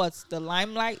all for what? The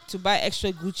limelight, to buy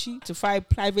extra Gucci, to fly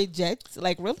private jets?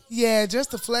 Like, really? Yeah,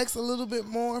 just to flex a little bit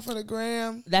more for the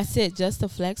gram. That's it. Just a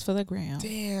flex for the gram.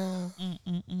 Damn.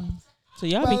 So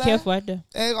y'all Well, be careful out there.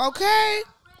 Okay.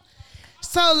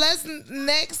 So let's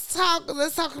talk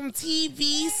some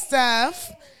TV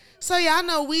stuff. So y'all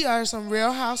know we are some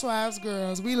Real Housewives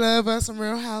girls. We love us some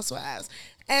Real Housewives.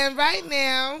 And right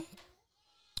now,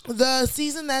 the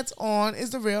season that's on is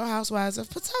the Real Housewives of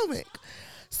Potomac.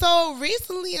 So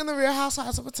recently in the Real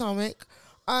Housewives of Potomac,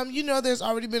 you know there's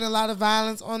already been a lot of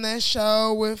violence on that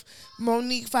show with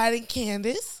Monique fighting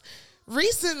Candace.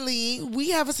 Recently,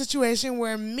 we have a situation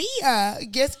where Mia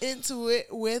gets into it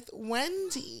with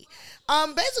Wendy.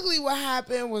 Basically what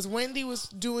happened was Wendy was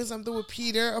doing something with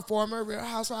Peter, a former Real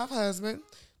Housewife husband,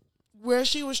 where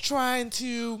she was trying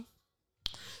to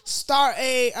start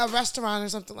a restaurant or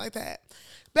something like that.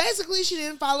 Basically, she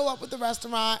didn't follow up with the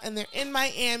restaurant, and they're in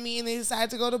Miami, and they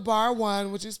decided to go to Bar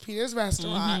One, which is Peter's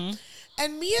restaurant.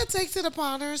 And Mia takes it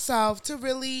upon herself to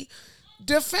really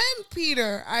defend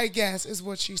Peter, I guess, is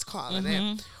what she's calling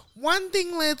it. One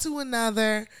thing led to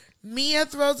another. Mia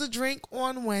throws a drink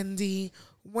on Wendy.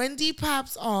 Wendy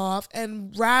pops off,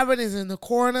 and Robin is in the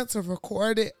corner to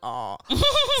record it all.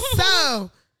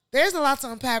 So, there's a lot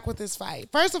to unpack with this fight.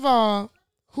 First of all,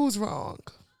 who's wrong?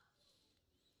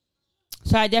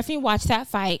 So I definitely watched that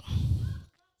fight.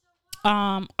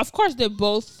 Of course, they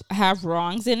both have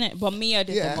wrongs in it, but Mia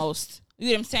did the most. You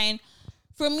know what I'm saying?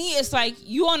 For me, it's like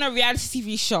you on a reality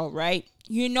TV show, right?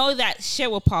 You know that shit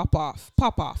will pop off.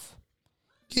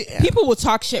 Yeah. People will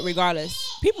talk shit regardless.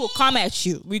 People will come at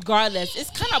you regardless. It's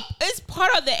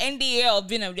part of the NDA of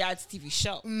being a reality TV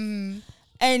show.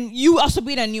 And you also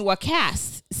being a newer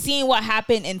cast, seeing what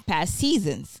happened in past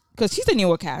seasons. Because she's a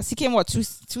newer cast. She came,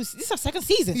 this is her second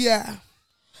season. Yeah.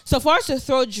 So for us to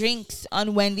throw drinks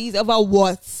on Wendy's over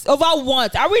what?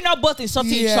 Are we not both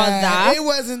insulting each other? It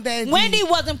wasn't that deep. Wendy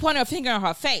wasn't pointing her finger in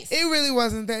her face. It really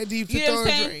wasn't that deep to You know throw what I'm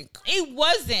a saying? drink. It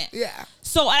wasn't. Yeah.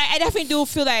 So I definitely do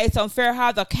feel that it's unfair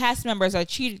how the cast members are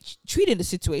treating the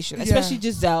situation, especially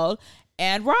Giselle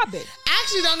and Robin. I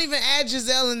actually don't even add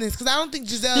Giselle in this because I don't think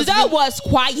Giselle was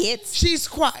quiet. She's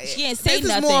quiet. She didn't say this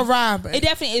nothing. Is more Robin. It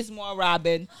definitely is more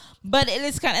Robin. But it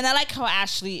is and I like how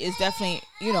Ashley is definitely,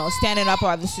 standing up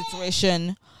about the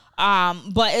situation.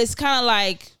 But it's kind of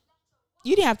like,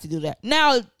 you didn't have to do that.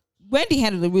 Now, Wendy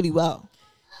handled it really well.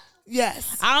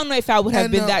 Yes. I don't know if I would have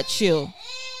been that chill.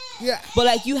 Yeah. But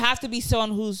like, you have to be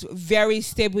someone who's very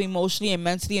stable emotionally and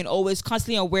mentally and always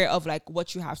constantly aware of like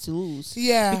what you have to lose.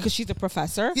 Yeah. Because she's a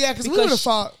professor. Yeah, because we would have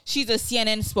fought. She's a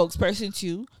CNN spokesperson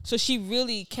too. So she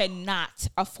really cannot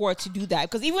afford to do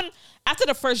that. Because even after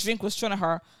the first drink was thrown at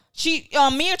her,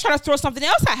 Mia tried to throw something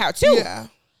else at her too. Yeah.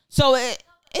 So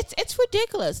it's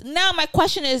ridiculous. Now my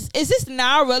question is this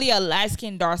now really a light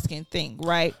skin, dark skin thing,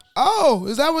 right? Oh,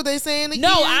 is that what they saying again?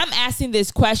 No, I'm asking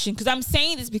this question because I'm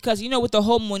saying this because with the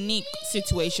whole Monique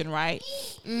situation, right?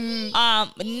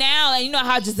 Now, and you know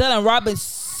how Giselle and Robin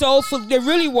they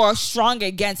really were strong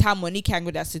against how Monique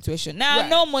handled that situation. Now I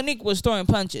know Monique was throwing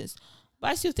punches,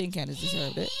 but I still think Candace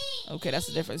deserved it. Okay, that's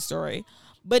a different story.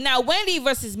 But now Wendy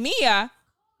versus Mia,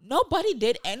 nobody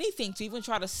did anything to even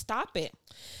try to stop it.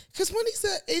 Because when he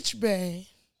said itch bay.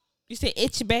 You say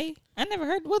itch bay? I never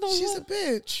heard what was She's a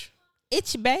bitch.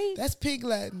 Itch bay? That's pig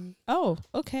Latin. Oh,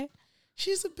 okay.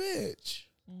 She's a bitch.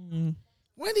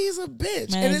 Wendy's a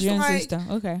bitch. Manager and it's like, sister.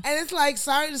 Okay. And it's like,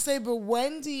 sorry to say, but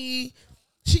Wendy,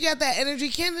 she got that energy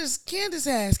Candace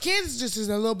has. Candace just is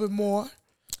a little bit more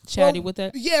Chatty with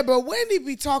that. Yeah, but Wendy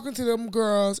be talking to them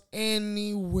girls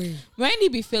anyway. Wendy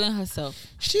be feeling herself.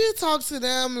 She talks to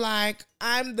them like,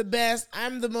 I'm the best,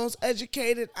 I'm the most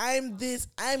educated, I'm this,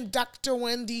 I'm Dr.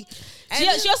 Wendy. And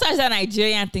She also has a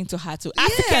Nigerian thing to her too.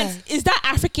 Africans, is that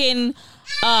African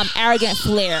arrogant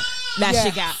flair that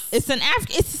she got. It's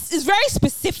it's very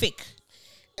specific.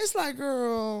 It's like,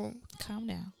 girl, calm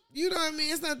down. You know what I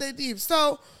mean? It's not that deep.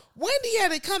 So Wendy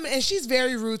had it coming, and she's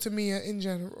very rude to Mia in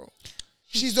general.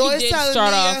 She's always telling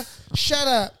Mia, shut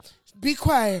up, be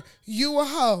quiet, you a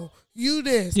hoe, you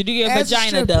this. Did you get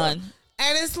vagina done?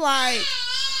 And it's like,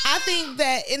 I think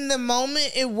that in the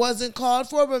moment it wasn't called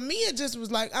for, but Mia just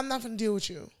was like, I'm not going to deal with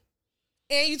you.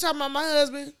 And you talking about my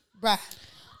husband? Bye.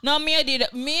 No, Mia did.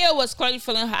 Mia was clearly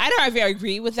feeling her. I don't ever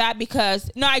agree with that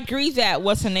because, I agree that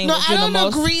what's her name was doing the most. No, I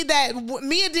don't agree that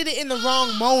Mia did it in the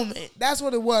wrong moment. That's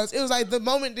what it was. It was like the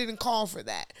moment didn't call for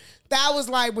that. That was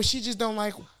like, but she just don't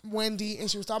like Wendy,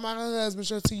 and she was talking about her husband,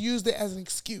 so to use it as an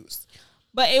excuse.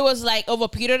 But it was like over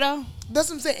Peter though. That's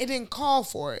what I'm saying. It didn't call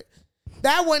for it.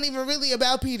 That wasn't even really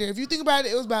about Peter. If you think about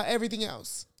it, it was about everything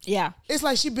else. Yeah. It's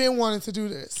like she been wanting to do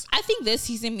this. I think this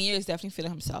season Mia is definitely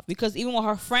feeling himself because even with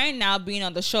her friend now being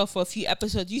on the show for a few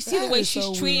episodes, you see That the way is she's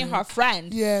so treating weird. her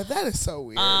friend. Yeah, that is so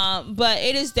weird. But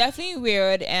it is definitely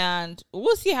weird, and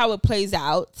we'll see how it plays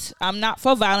out. I'm not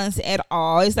for violence at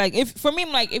all. It's like if for me,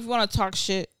 I'm like if you want to talk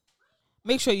shit,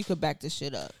 make sure you could back this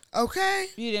shit up. Okay.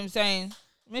 You know what I'm saying?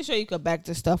 Make sure you could back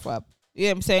this stuff up. You know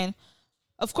what I'm saying?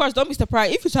 Of course, don't be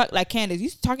surprised if you talk like Candace. You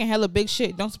talking hella big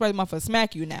shit. Don't surprise them for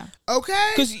smack you now.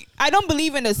 Okay. Because I don't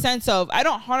believe in the sense of I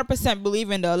don't 100%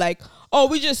 believe in the like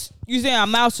we just using our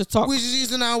mouths to talk. We just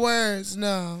using our words.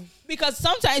 No. Because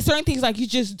sometimes certain things like you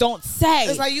just don't say.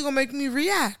 It's like you gonna make me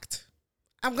react.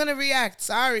 I'm gonna react.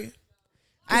 Sorry.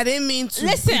 I didn't mean to.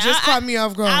 Listen, You just caught me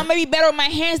off guard. I may be better with my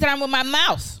hands than I'm with my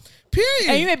mouth. Period.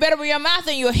 And you may be better with your mouth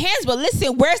than your hands. But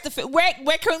listen, where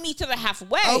can we meet each other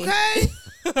halfway?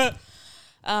 Okay.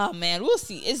 Oh man, we'll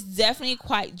see. It's definitely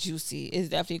quite juicy.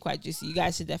 You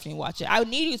guys should definitely watch it. I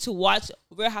need you to watch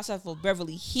Real Housewives of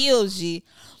Beverly Hills, G.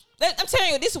 I'm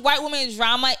telling you, this white woman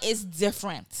drama is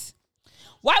different.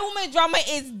 White woman drama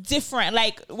is different.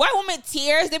 Like white woman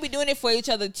tears, they be doing it for each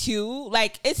other too.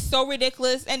 Like it's so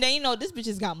ridiculous. And then this bitch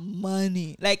has got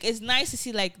money. Like it's nice to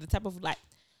see like the type of like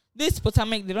this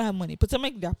Potomac. They don't have money.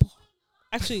 Potomac, they're poor.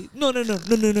 Actually, no.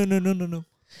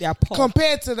 They are poor.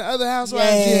 Compared to the other housewives.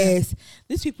 Yes.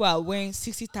 These people are wearing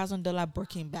 $60,000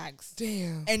 Birkin bags.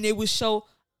 Damn. And they will show,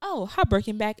 her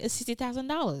Birkin bag is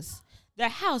 $60,000. Their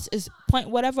house is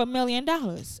 $1 million.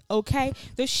 Okay?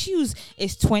 Their shoes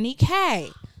is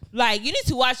 $20K. Like, you need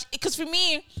to watch, because for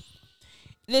me,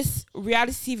 this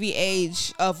reality TV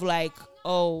age of like,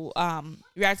 reality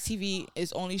TV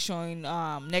is only showing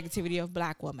negativity of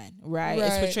black women, right?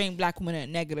 It's portraying black women in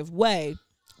a negative way,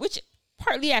 which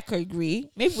partly I could agree.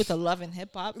 Maybe with the Love and Hip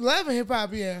Hop. Love and Hip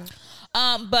Hop, yeah.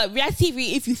 But reality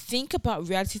TV, if you think about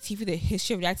reality TV, the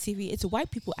history of reality TV, it's white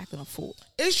people acting a fool.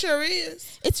 It sure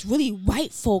is. It's really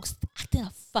white folks acting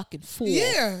a fucking fool.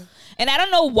 Yeah. And I don't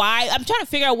know why. I'm trying to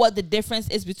figure out what the difference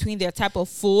is between their type of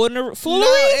foolery. No,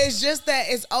 it's just that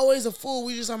it's always a fool.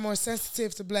 We just are more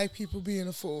sensitive to black people being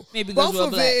a fool. Maybe because both we're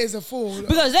of black. it is a fool. Though.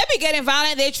 Because they be getting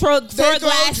violent. They throw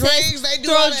glasses, drinks. They do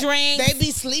throw all that. drinks. They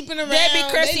be sleeping around. They be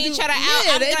cursing each other out.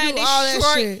 Yeah, I'm they gonna do all that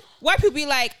destroy. shit. White people be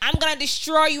like, I'm gonna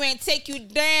destroy you and take you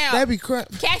down. That be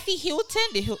crap. Kathy Hilton,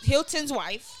 Hilton's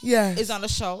wife, is on the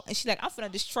show, and she's like, I'm gonna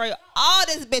destroy all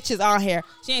these bitches on here.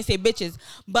 She didn't say bitches,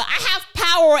 but I have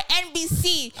power.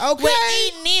 NBC, Okay. with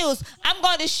E! News, I'm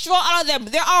gonna destroy all of them.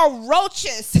 They're all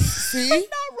roaches. See? They're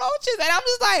not roaches, and I'm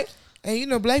just like,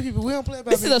 and black people, we don't play about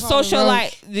this is being a called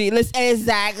socialite.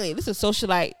 Exactly, this is a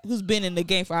socialite who's been in the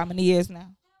game for how many years now?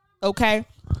 Okay,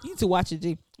 you need to watch it,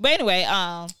 G. But anyway,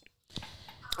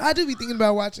 I do be thinking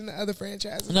about watching the other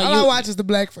franchises. No, All I watch is the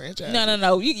black franchise.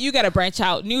 No. You gotta branch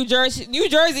out. New Jersey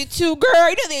too, girl.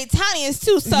 You know the Italians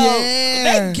too, so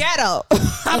they ghetto.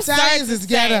 Italians is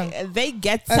ghetto. They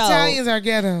ghetto. Italians are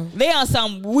ghetto. They on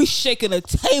some we shaking a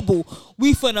table.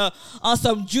 We finna on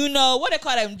some Juno. What they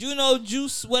call them? Juno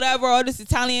juice, whatever. All this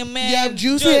Italian man. Yeah,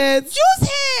 juice heads. Juice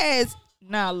heads.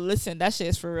 Now listen, that shit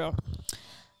is for real.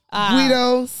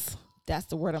 Guidos. That's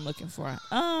the word I'm looking for.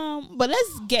 But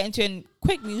let's get into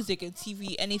quick music and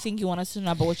TV. Anything you want us to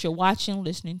know about what you're watching,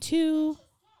 listening to?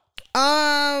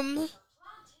 Abbott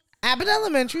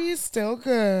Elementary is still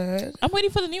good. I'm waiting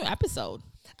for the new episode.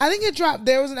 I think it dropped.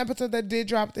 There was an episode that did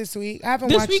drop this week. I haven't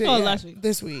This watched week it or yet. last week?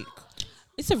 This week.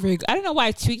 It's a very good. I don't know why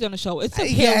I tweaked on the show. It's a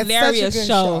Yeah, hilarious it's such a good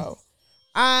show.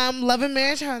 Love and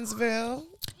Marriage Huntsville.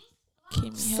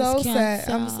 Kimmy So has sad.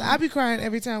 cancer. I be crying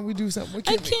every time we do something with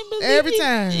I Kimmy. can't believe every it.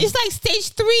 time. It's like stage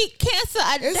 3 cancer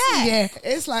at that. Yeah,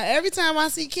 it's like every time I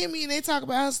see Kimmy and they talk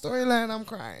about her storyline, I'm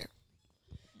crying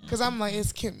because I'm like,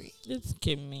 it's Kimmy. It's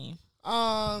Kimmy.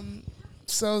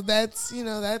 So that's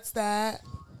that.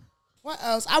 What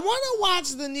else? I want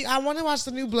to watch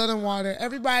the new Blood and Water.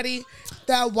 Everybody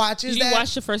that watches Did you that.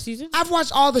 watch the first season? I've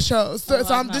watched all the shows, so, Oh,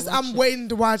 so I've not watched I'm it. waiting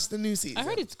to watch the new season. I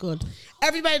heard it's good.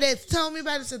 Everybody that's telling me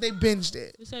about it said they binged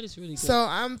it. They said it's really good. So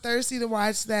I'm thirsty to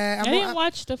watch that. I didn't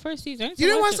watch the first season. You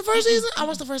didn't watch the first season? I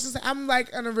watched the first season. I'm like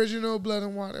an original Blood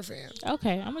and Water fan.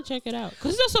 Okay, I'm gonna check it out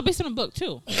because it's also based on a book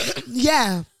too.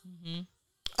 Yeah.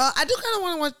 I do kind of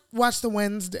want to watch the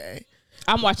Wednesday.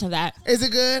 I'm watching that. Is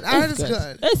it good? I heard it's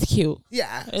good. It's cute.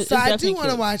 Yeah. It's So I do definitely want to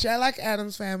cute. watch it. I like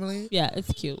Addams Family. Yeah,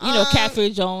 it's cute. You know,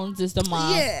 Catherine Jones is the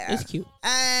mom. Yeah. It's cute.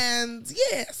 And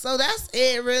yeah, so that's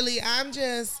it really. I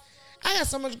got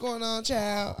so much going on,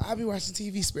 child. I'll be watching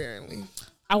TV sparingly.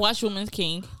 I watched Woman's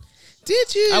King.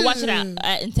 Did you? I watched it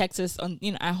in Texas on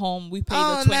at home. We paid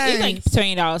Oh, the 20. It was like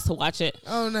nice. $20 to watch it.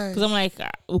 Oh, nice. Because I'm like,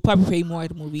 we'll probably pay more at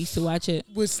the movies to watch it.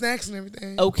 With snacks and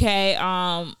everything. Okay,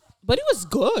 but it was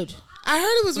good. I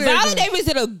heard it was very Viola good. Davis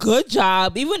did a good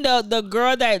job. Even the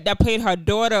girl that played her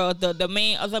daughter, the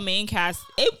main cast,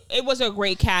 it was a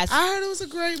great cast. I heard it was a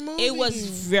great movie. It was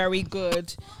very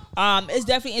good. It's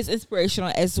definitely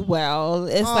inspirational as well.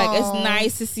 It's like it's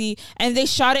nice to see, and they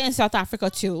shot it in South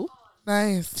Africa too.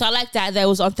 Nice. So I like that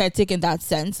was authentic in that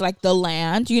sense, like the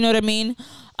land. You know what I mean? It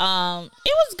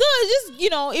was good. Just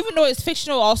even though it's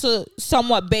fictional, also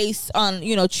somewhat based on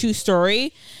true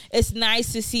story. It's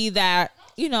nice to see that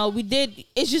we did.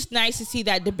 It's just nice to see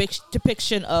that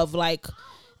depiction of like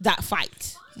that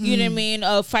fight. You know what I mean?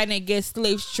 Of fighting against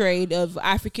slave trade, of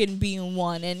African being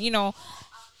one, and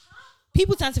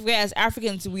people tend to forget as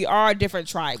Africans, we are different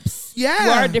tribes. Yeah. We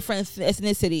are different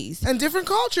ethnicities. And different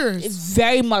cultures. It's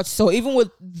very much so.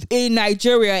 Even in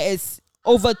Nigeria, it's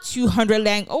over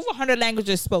 100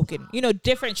 languages spoken.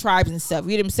 Different tribes and stuff.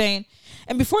 You know what I'm saying?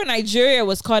 And before Nigeria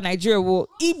was called Nigeria,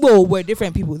 Igbo were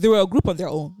different people. They were a group on their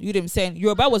own. You know what I'm saying?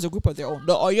 Yoruba was a group on their own.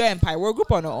 The Oyo Empire were a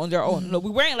group on their own. Mm-hmm. No,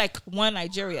 we weren't like one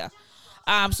Nigeria.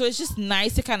 So it's just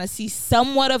nice to kind of see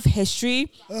somewhat of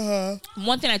history.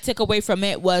 One thing I took away from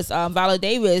it was Viola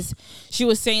Davis. She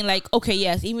was saying like, okay,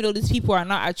 yes, even though these people are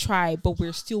not a tribe, but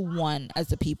we're still one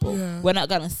as a people. Yeah. We're not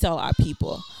gonna sell our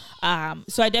people.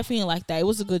 So I definitely like that. It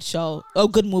was a good show, a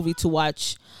good movie to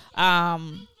watch.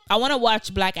 I want to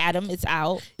watch Black Adam. It's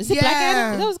out. Is it Black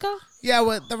Adam? Is that what it's called? Yeah,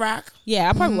 with The Rock. Yeah,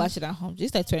 I'll probably watch it at home.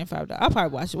 Just like $25. I'll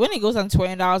probably watch it when it goes on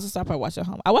 $20. I'll probably watch it at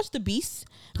home. I watched The Beast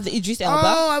with Idris Elba.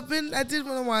 Oh, I did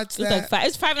want to watch that.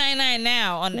 It's $5.99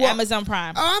 now on Amazon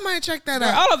Prime. Oh, I might check that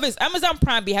out. All of it. Amazon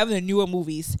Prime be having the newer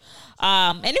movies,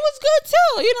 and it was good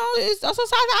too. It's also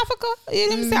South Africa. You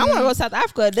know what I'm saying? I want to go to South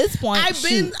Africa at this point. I've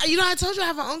been. I told you I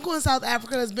have an uncle in South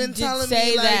Africa that's been telling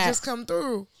me like just come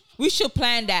through. We should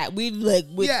plan that.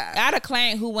 I had a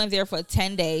client who went there for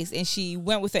 10 days, and she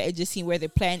went with her agency where they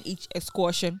planned each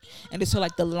excursion, and they saw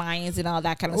like the lions and all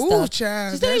that kind of stuff.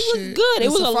 Child, she said it was good. It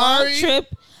was a long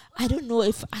trip. I don't know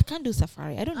if I can't do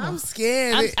safari. I don't know. I'm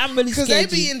scared. I'm really scared.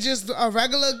 Because they be in just a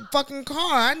regular fucking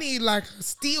car. I need like a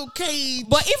steel cage.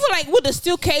 But even like with the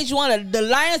steel cage one, the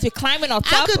lions be climbing on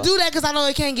top. I could do that because I know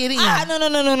they can't get in.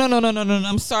 No.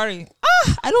 I'm sorry.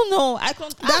 I don't know.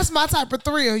 That's my type of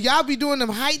thrill. Y'all be doing them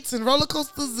heights and roller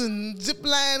coasters and zip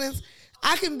lines.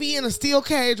 I can be in a steel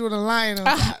cage with a lion on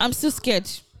top. I'm still scared.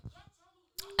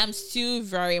 I'm still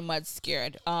very much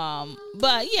scared.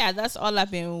 But yeah, that's all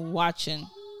I've been watching.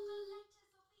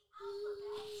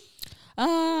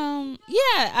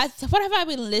 What have I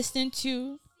been listening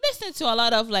to? Listening to a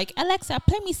lot of like, Alexa,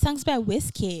 play me songs by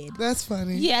Wizkid. That's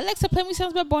funny. Yeah, Alexa, play me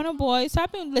songs by Burna Boy. So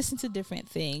I've been listening to different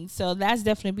things. So that's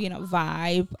definitely been a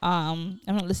vibe. I'm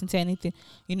not listening to anything.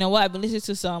 You know what? I've been listening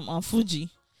to some Fuji.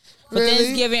 For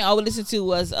Thanksgiving, all we listened to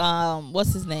was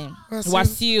what's his name?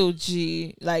 Wasiu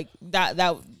G. Like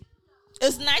that.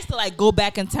 It's nice to like go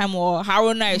back in time, or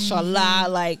Haruna Ishola,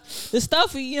 like the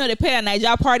stuff they play at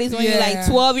Nigeria parties when you're like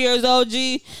 12 years old,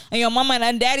 G, and your mama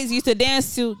and daddies used to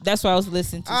dance to. That's what I was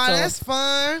listening to. Oh, so that's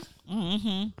fun.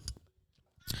 Mm-hmm.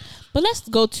 But let's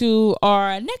go to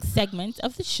our next segment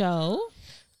of the show.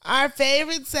 Our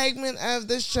favorite segment of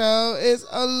the show is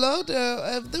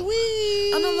Olodo of the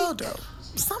Week. An Olodo,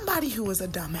 somebody who is a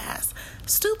dumbass,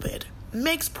 stupid,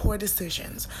 makes poor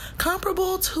decisions,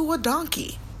 comparable to a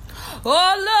donkey.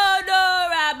 Olodo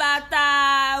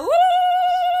Rabata. Woo!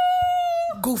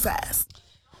 Goof ass.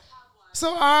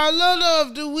 So our Olodo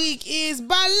of the Week is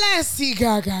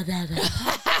Balenciaga.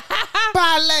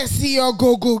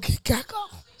 Balenciaga.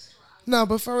 No,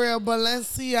 but for real,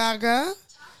 Balenciaga.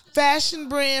 Fashion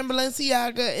brand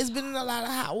Balenciaga has been in a lot of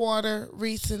hot water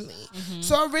recently. Mm-hmm.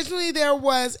 So originally there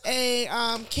was a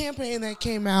campaign that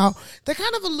came out that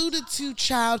kind of alluded to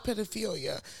child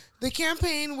pedophilia. The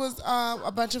campaign was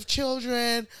a bunch of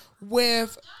children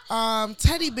with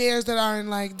teddy bears that are in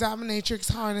like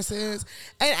dominatrix harnesses.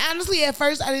 And honestly, at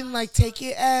first I didn't like take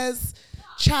it as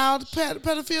child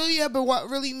pedophilia, but what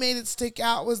really made it stick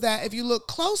out was that if you look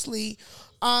closely,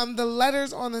 the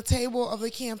letters on the table of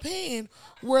the campaign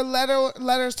were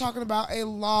letters talking about a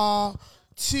law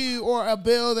or a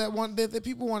bill that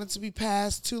people wanted to be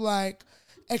passed to like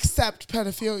accept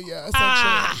pedophilia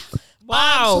essentially.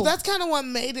 Wow. So that's kind of what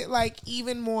made it like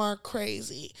even more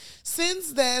crazy.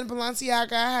 Since then, Balenciaga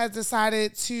has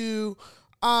decided to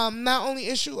not only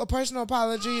issue a personal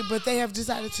apology, but they have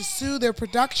decided to sue their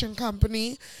production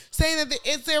company, saying that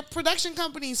it's their production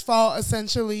company's fault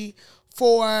essentially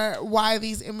for why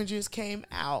these images came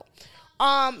out.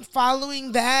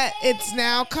 Following that, it's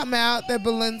now come out that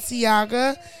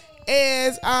Balenciaga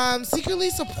is secretly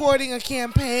supporting a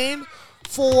campaign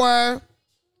for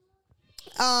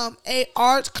a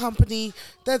art company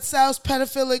that sells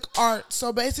pedophilic art.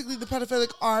 So basically, the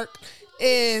pedophilic art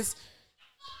is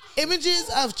images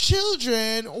of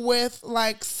children with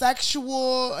like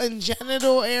sexual and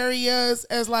genital areas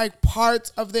as like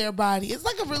parts of their body. It's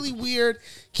like a really weird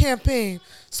campaign.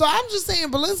 So I'm just saying,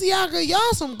 Balenciaga, y'all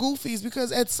some goofies,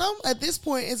 because at this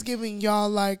point it's giving y'all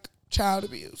like child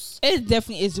abuse. It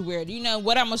definitely is weird. You know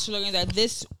what I'm also learning, that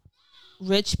this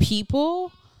rich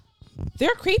people,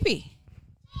 they're creepy.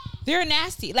 They're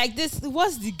nasty. Like this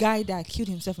was the guy that killed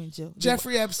himself in jail.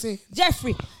 Jeffrey Epstein.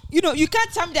 Jeffrey. You know, you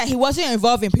can't tell me that he wasn't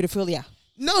involved in pedophilia.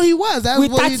 No, he was. That's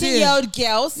with what he did. 13-year-old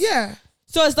girls. Yeah.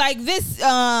 So it's like this,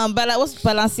 what's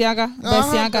Balenciaga?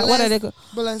 Balenciaga. What are they called?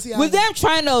 Balenciaga. With them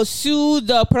trying to sue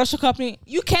the production company,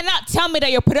 you cannot tell me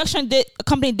that your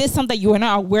company did something you were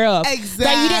not aware of. Exactly.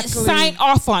 That you didn't sign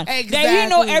off on. Exactly. That you didn't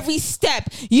know every step.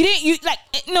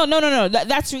 No.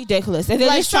 That's ridiculous. And they're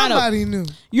like just trying somebody knew.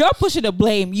 You're pushing the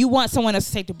blame. You want someone else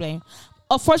to take the blame.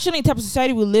 Unfortunately, the type of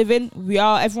society we live in,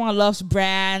 everyone loves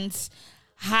brands,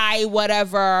 high,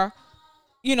 whatever.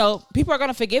 You know, people are going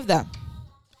to forgive them.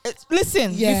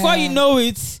 Listen, before you know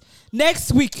it,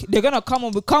 next week they're gonna come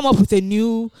up with a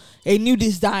new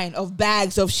design of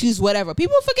bags, of shoes, whatever.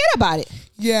 People forget about it.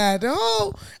 Yeah, the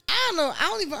whole, I don't know. I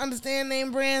don't even understand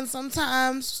name brands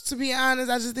sometimes, to be honest.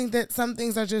 I just think that some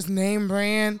things are just name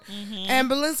brand. Mm-hmm. And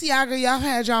Balenciaga, y'all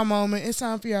had y'all moment. It's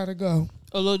time for y'all to go.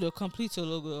 Complete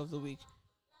logo of the week.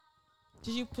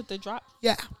 Did you put the drop?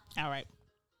 Yeah.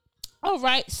 All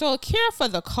right, so Care for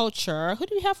the Culture. Who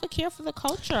do we have for Care for the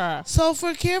Culture? So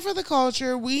for Care for the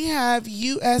Culture, we have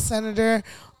U.S. Senator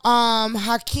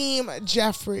Hakeem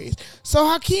Jeffries. So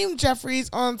Hakeem Jeffries,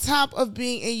 on top of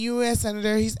being a U.S.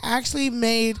 Senator, he's actually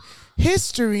made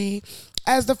history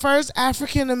as the first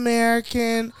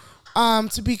African-American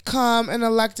to become an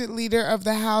elected leader of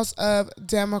the House of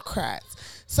Democrats.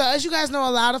 So as you guys know,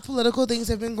 a lot of political things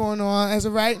have been going on. As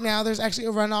of right now, there's actually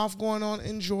a runoff going on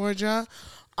in Georgia.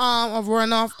 Of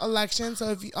runoff election. So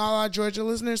if all our Georgia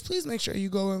listeners, please make sure you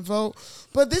go and vote.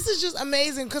 But this is just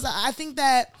amazing, because I think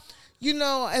that, you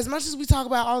know, as much as we talk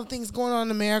about all the things going on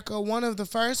in America, one of the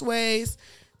first ways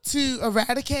to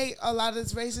eradicate a lot of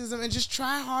this racism and just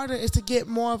try harder is to get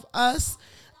more of us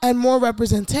and more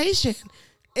representation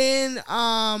in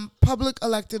public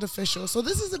elected officials. So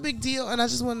this is a big deal, and I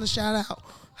just wanted to shout out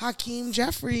Hakeem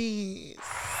Jeffries.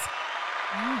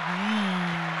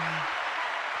 Mm-hmm.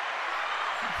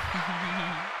 I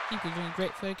think you're doing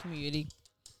great for the community.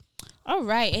 All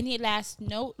right. Any last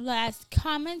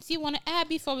comments you want to add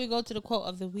before we go to the quote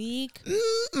of the week?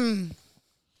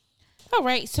 All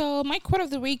right. So my quote of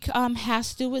the week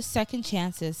has to do with second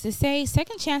chances. To say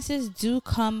second chances do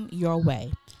come your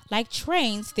way. Like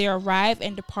trains, they arrive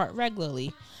and depart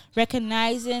regularly.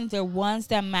 Recognizing the ones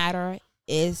that matter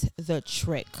is the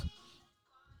trick.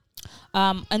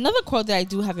 Another quote that I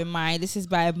do have in mind, this is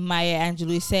by Maya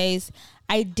Angelou, says,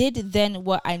 "I did then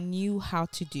what I knew how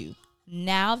to do.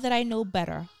 Now that I know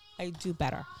better, I do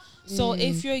better." So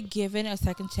if you're given a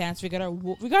second chance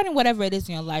regarding whatever it is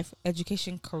in your life,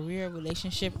 education, career,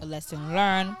 relationship, a lesson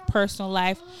learned, personal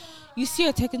life, you see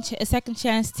a second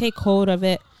chance, take hold of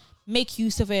it, make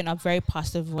use of it in a very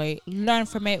positive way, learn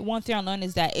from it. One thing I learned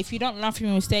is that if you don't learn from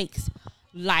your mistakes,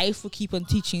 life will keep on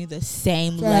teaching you the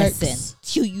same lesson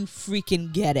till you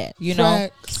freaking get it, you know?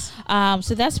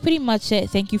 So that's pretty much it.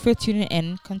 Thank you for tuning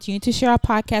in. Continue to share our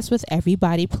podcast with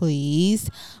everybody, please.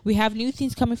 We have new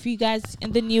things coming for you guys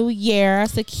in the new year,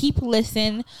 so keep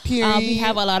listening. We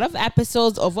have a lot of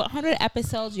episodes, over 100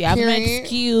 episodes. You have no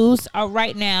excuse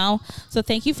right now. So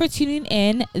thank you for tuning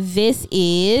in. This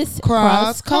is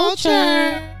Cross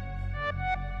Culture.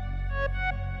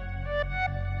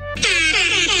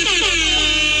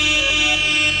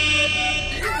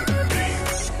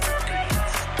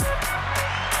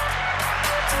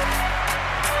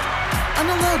 On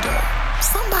a low door,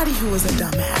 somebody who is a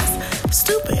dumbass,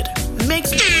 stupid, makes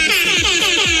poor decisions,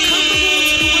 comparable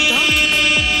to a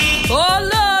donkey. Oh,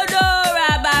 Lord,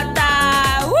 Rabata.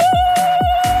 Woo!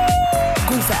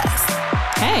 Goof ass.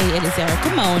 Hey, it is Erica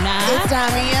Mona. It's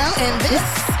Damiel, and this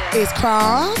is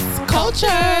Cross Culture.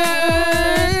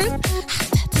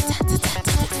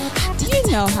 You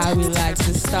know how we like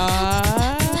to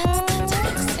start.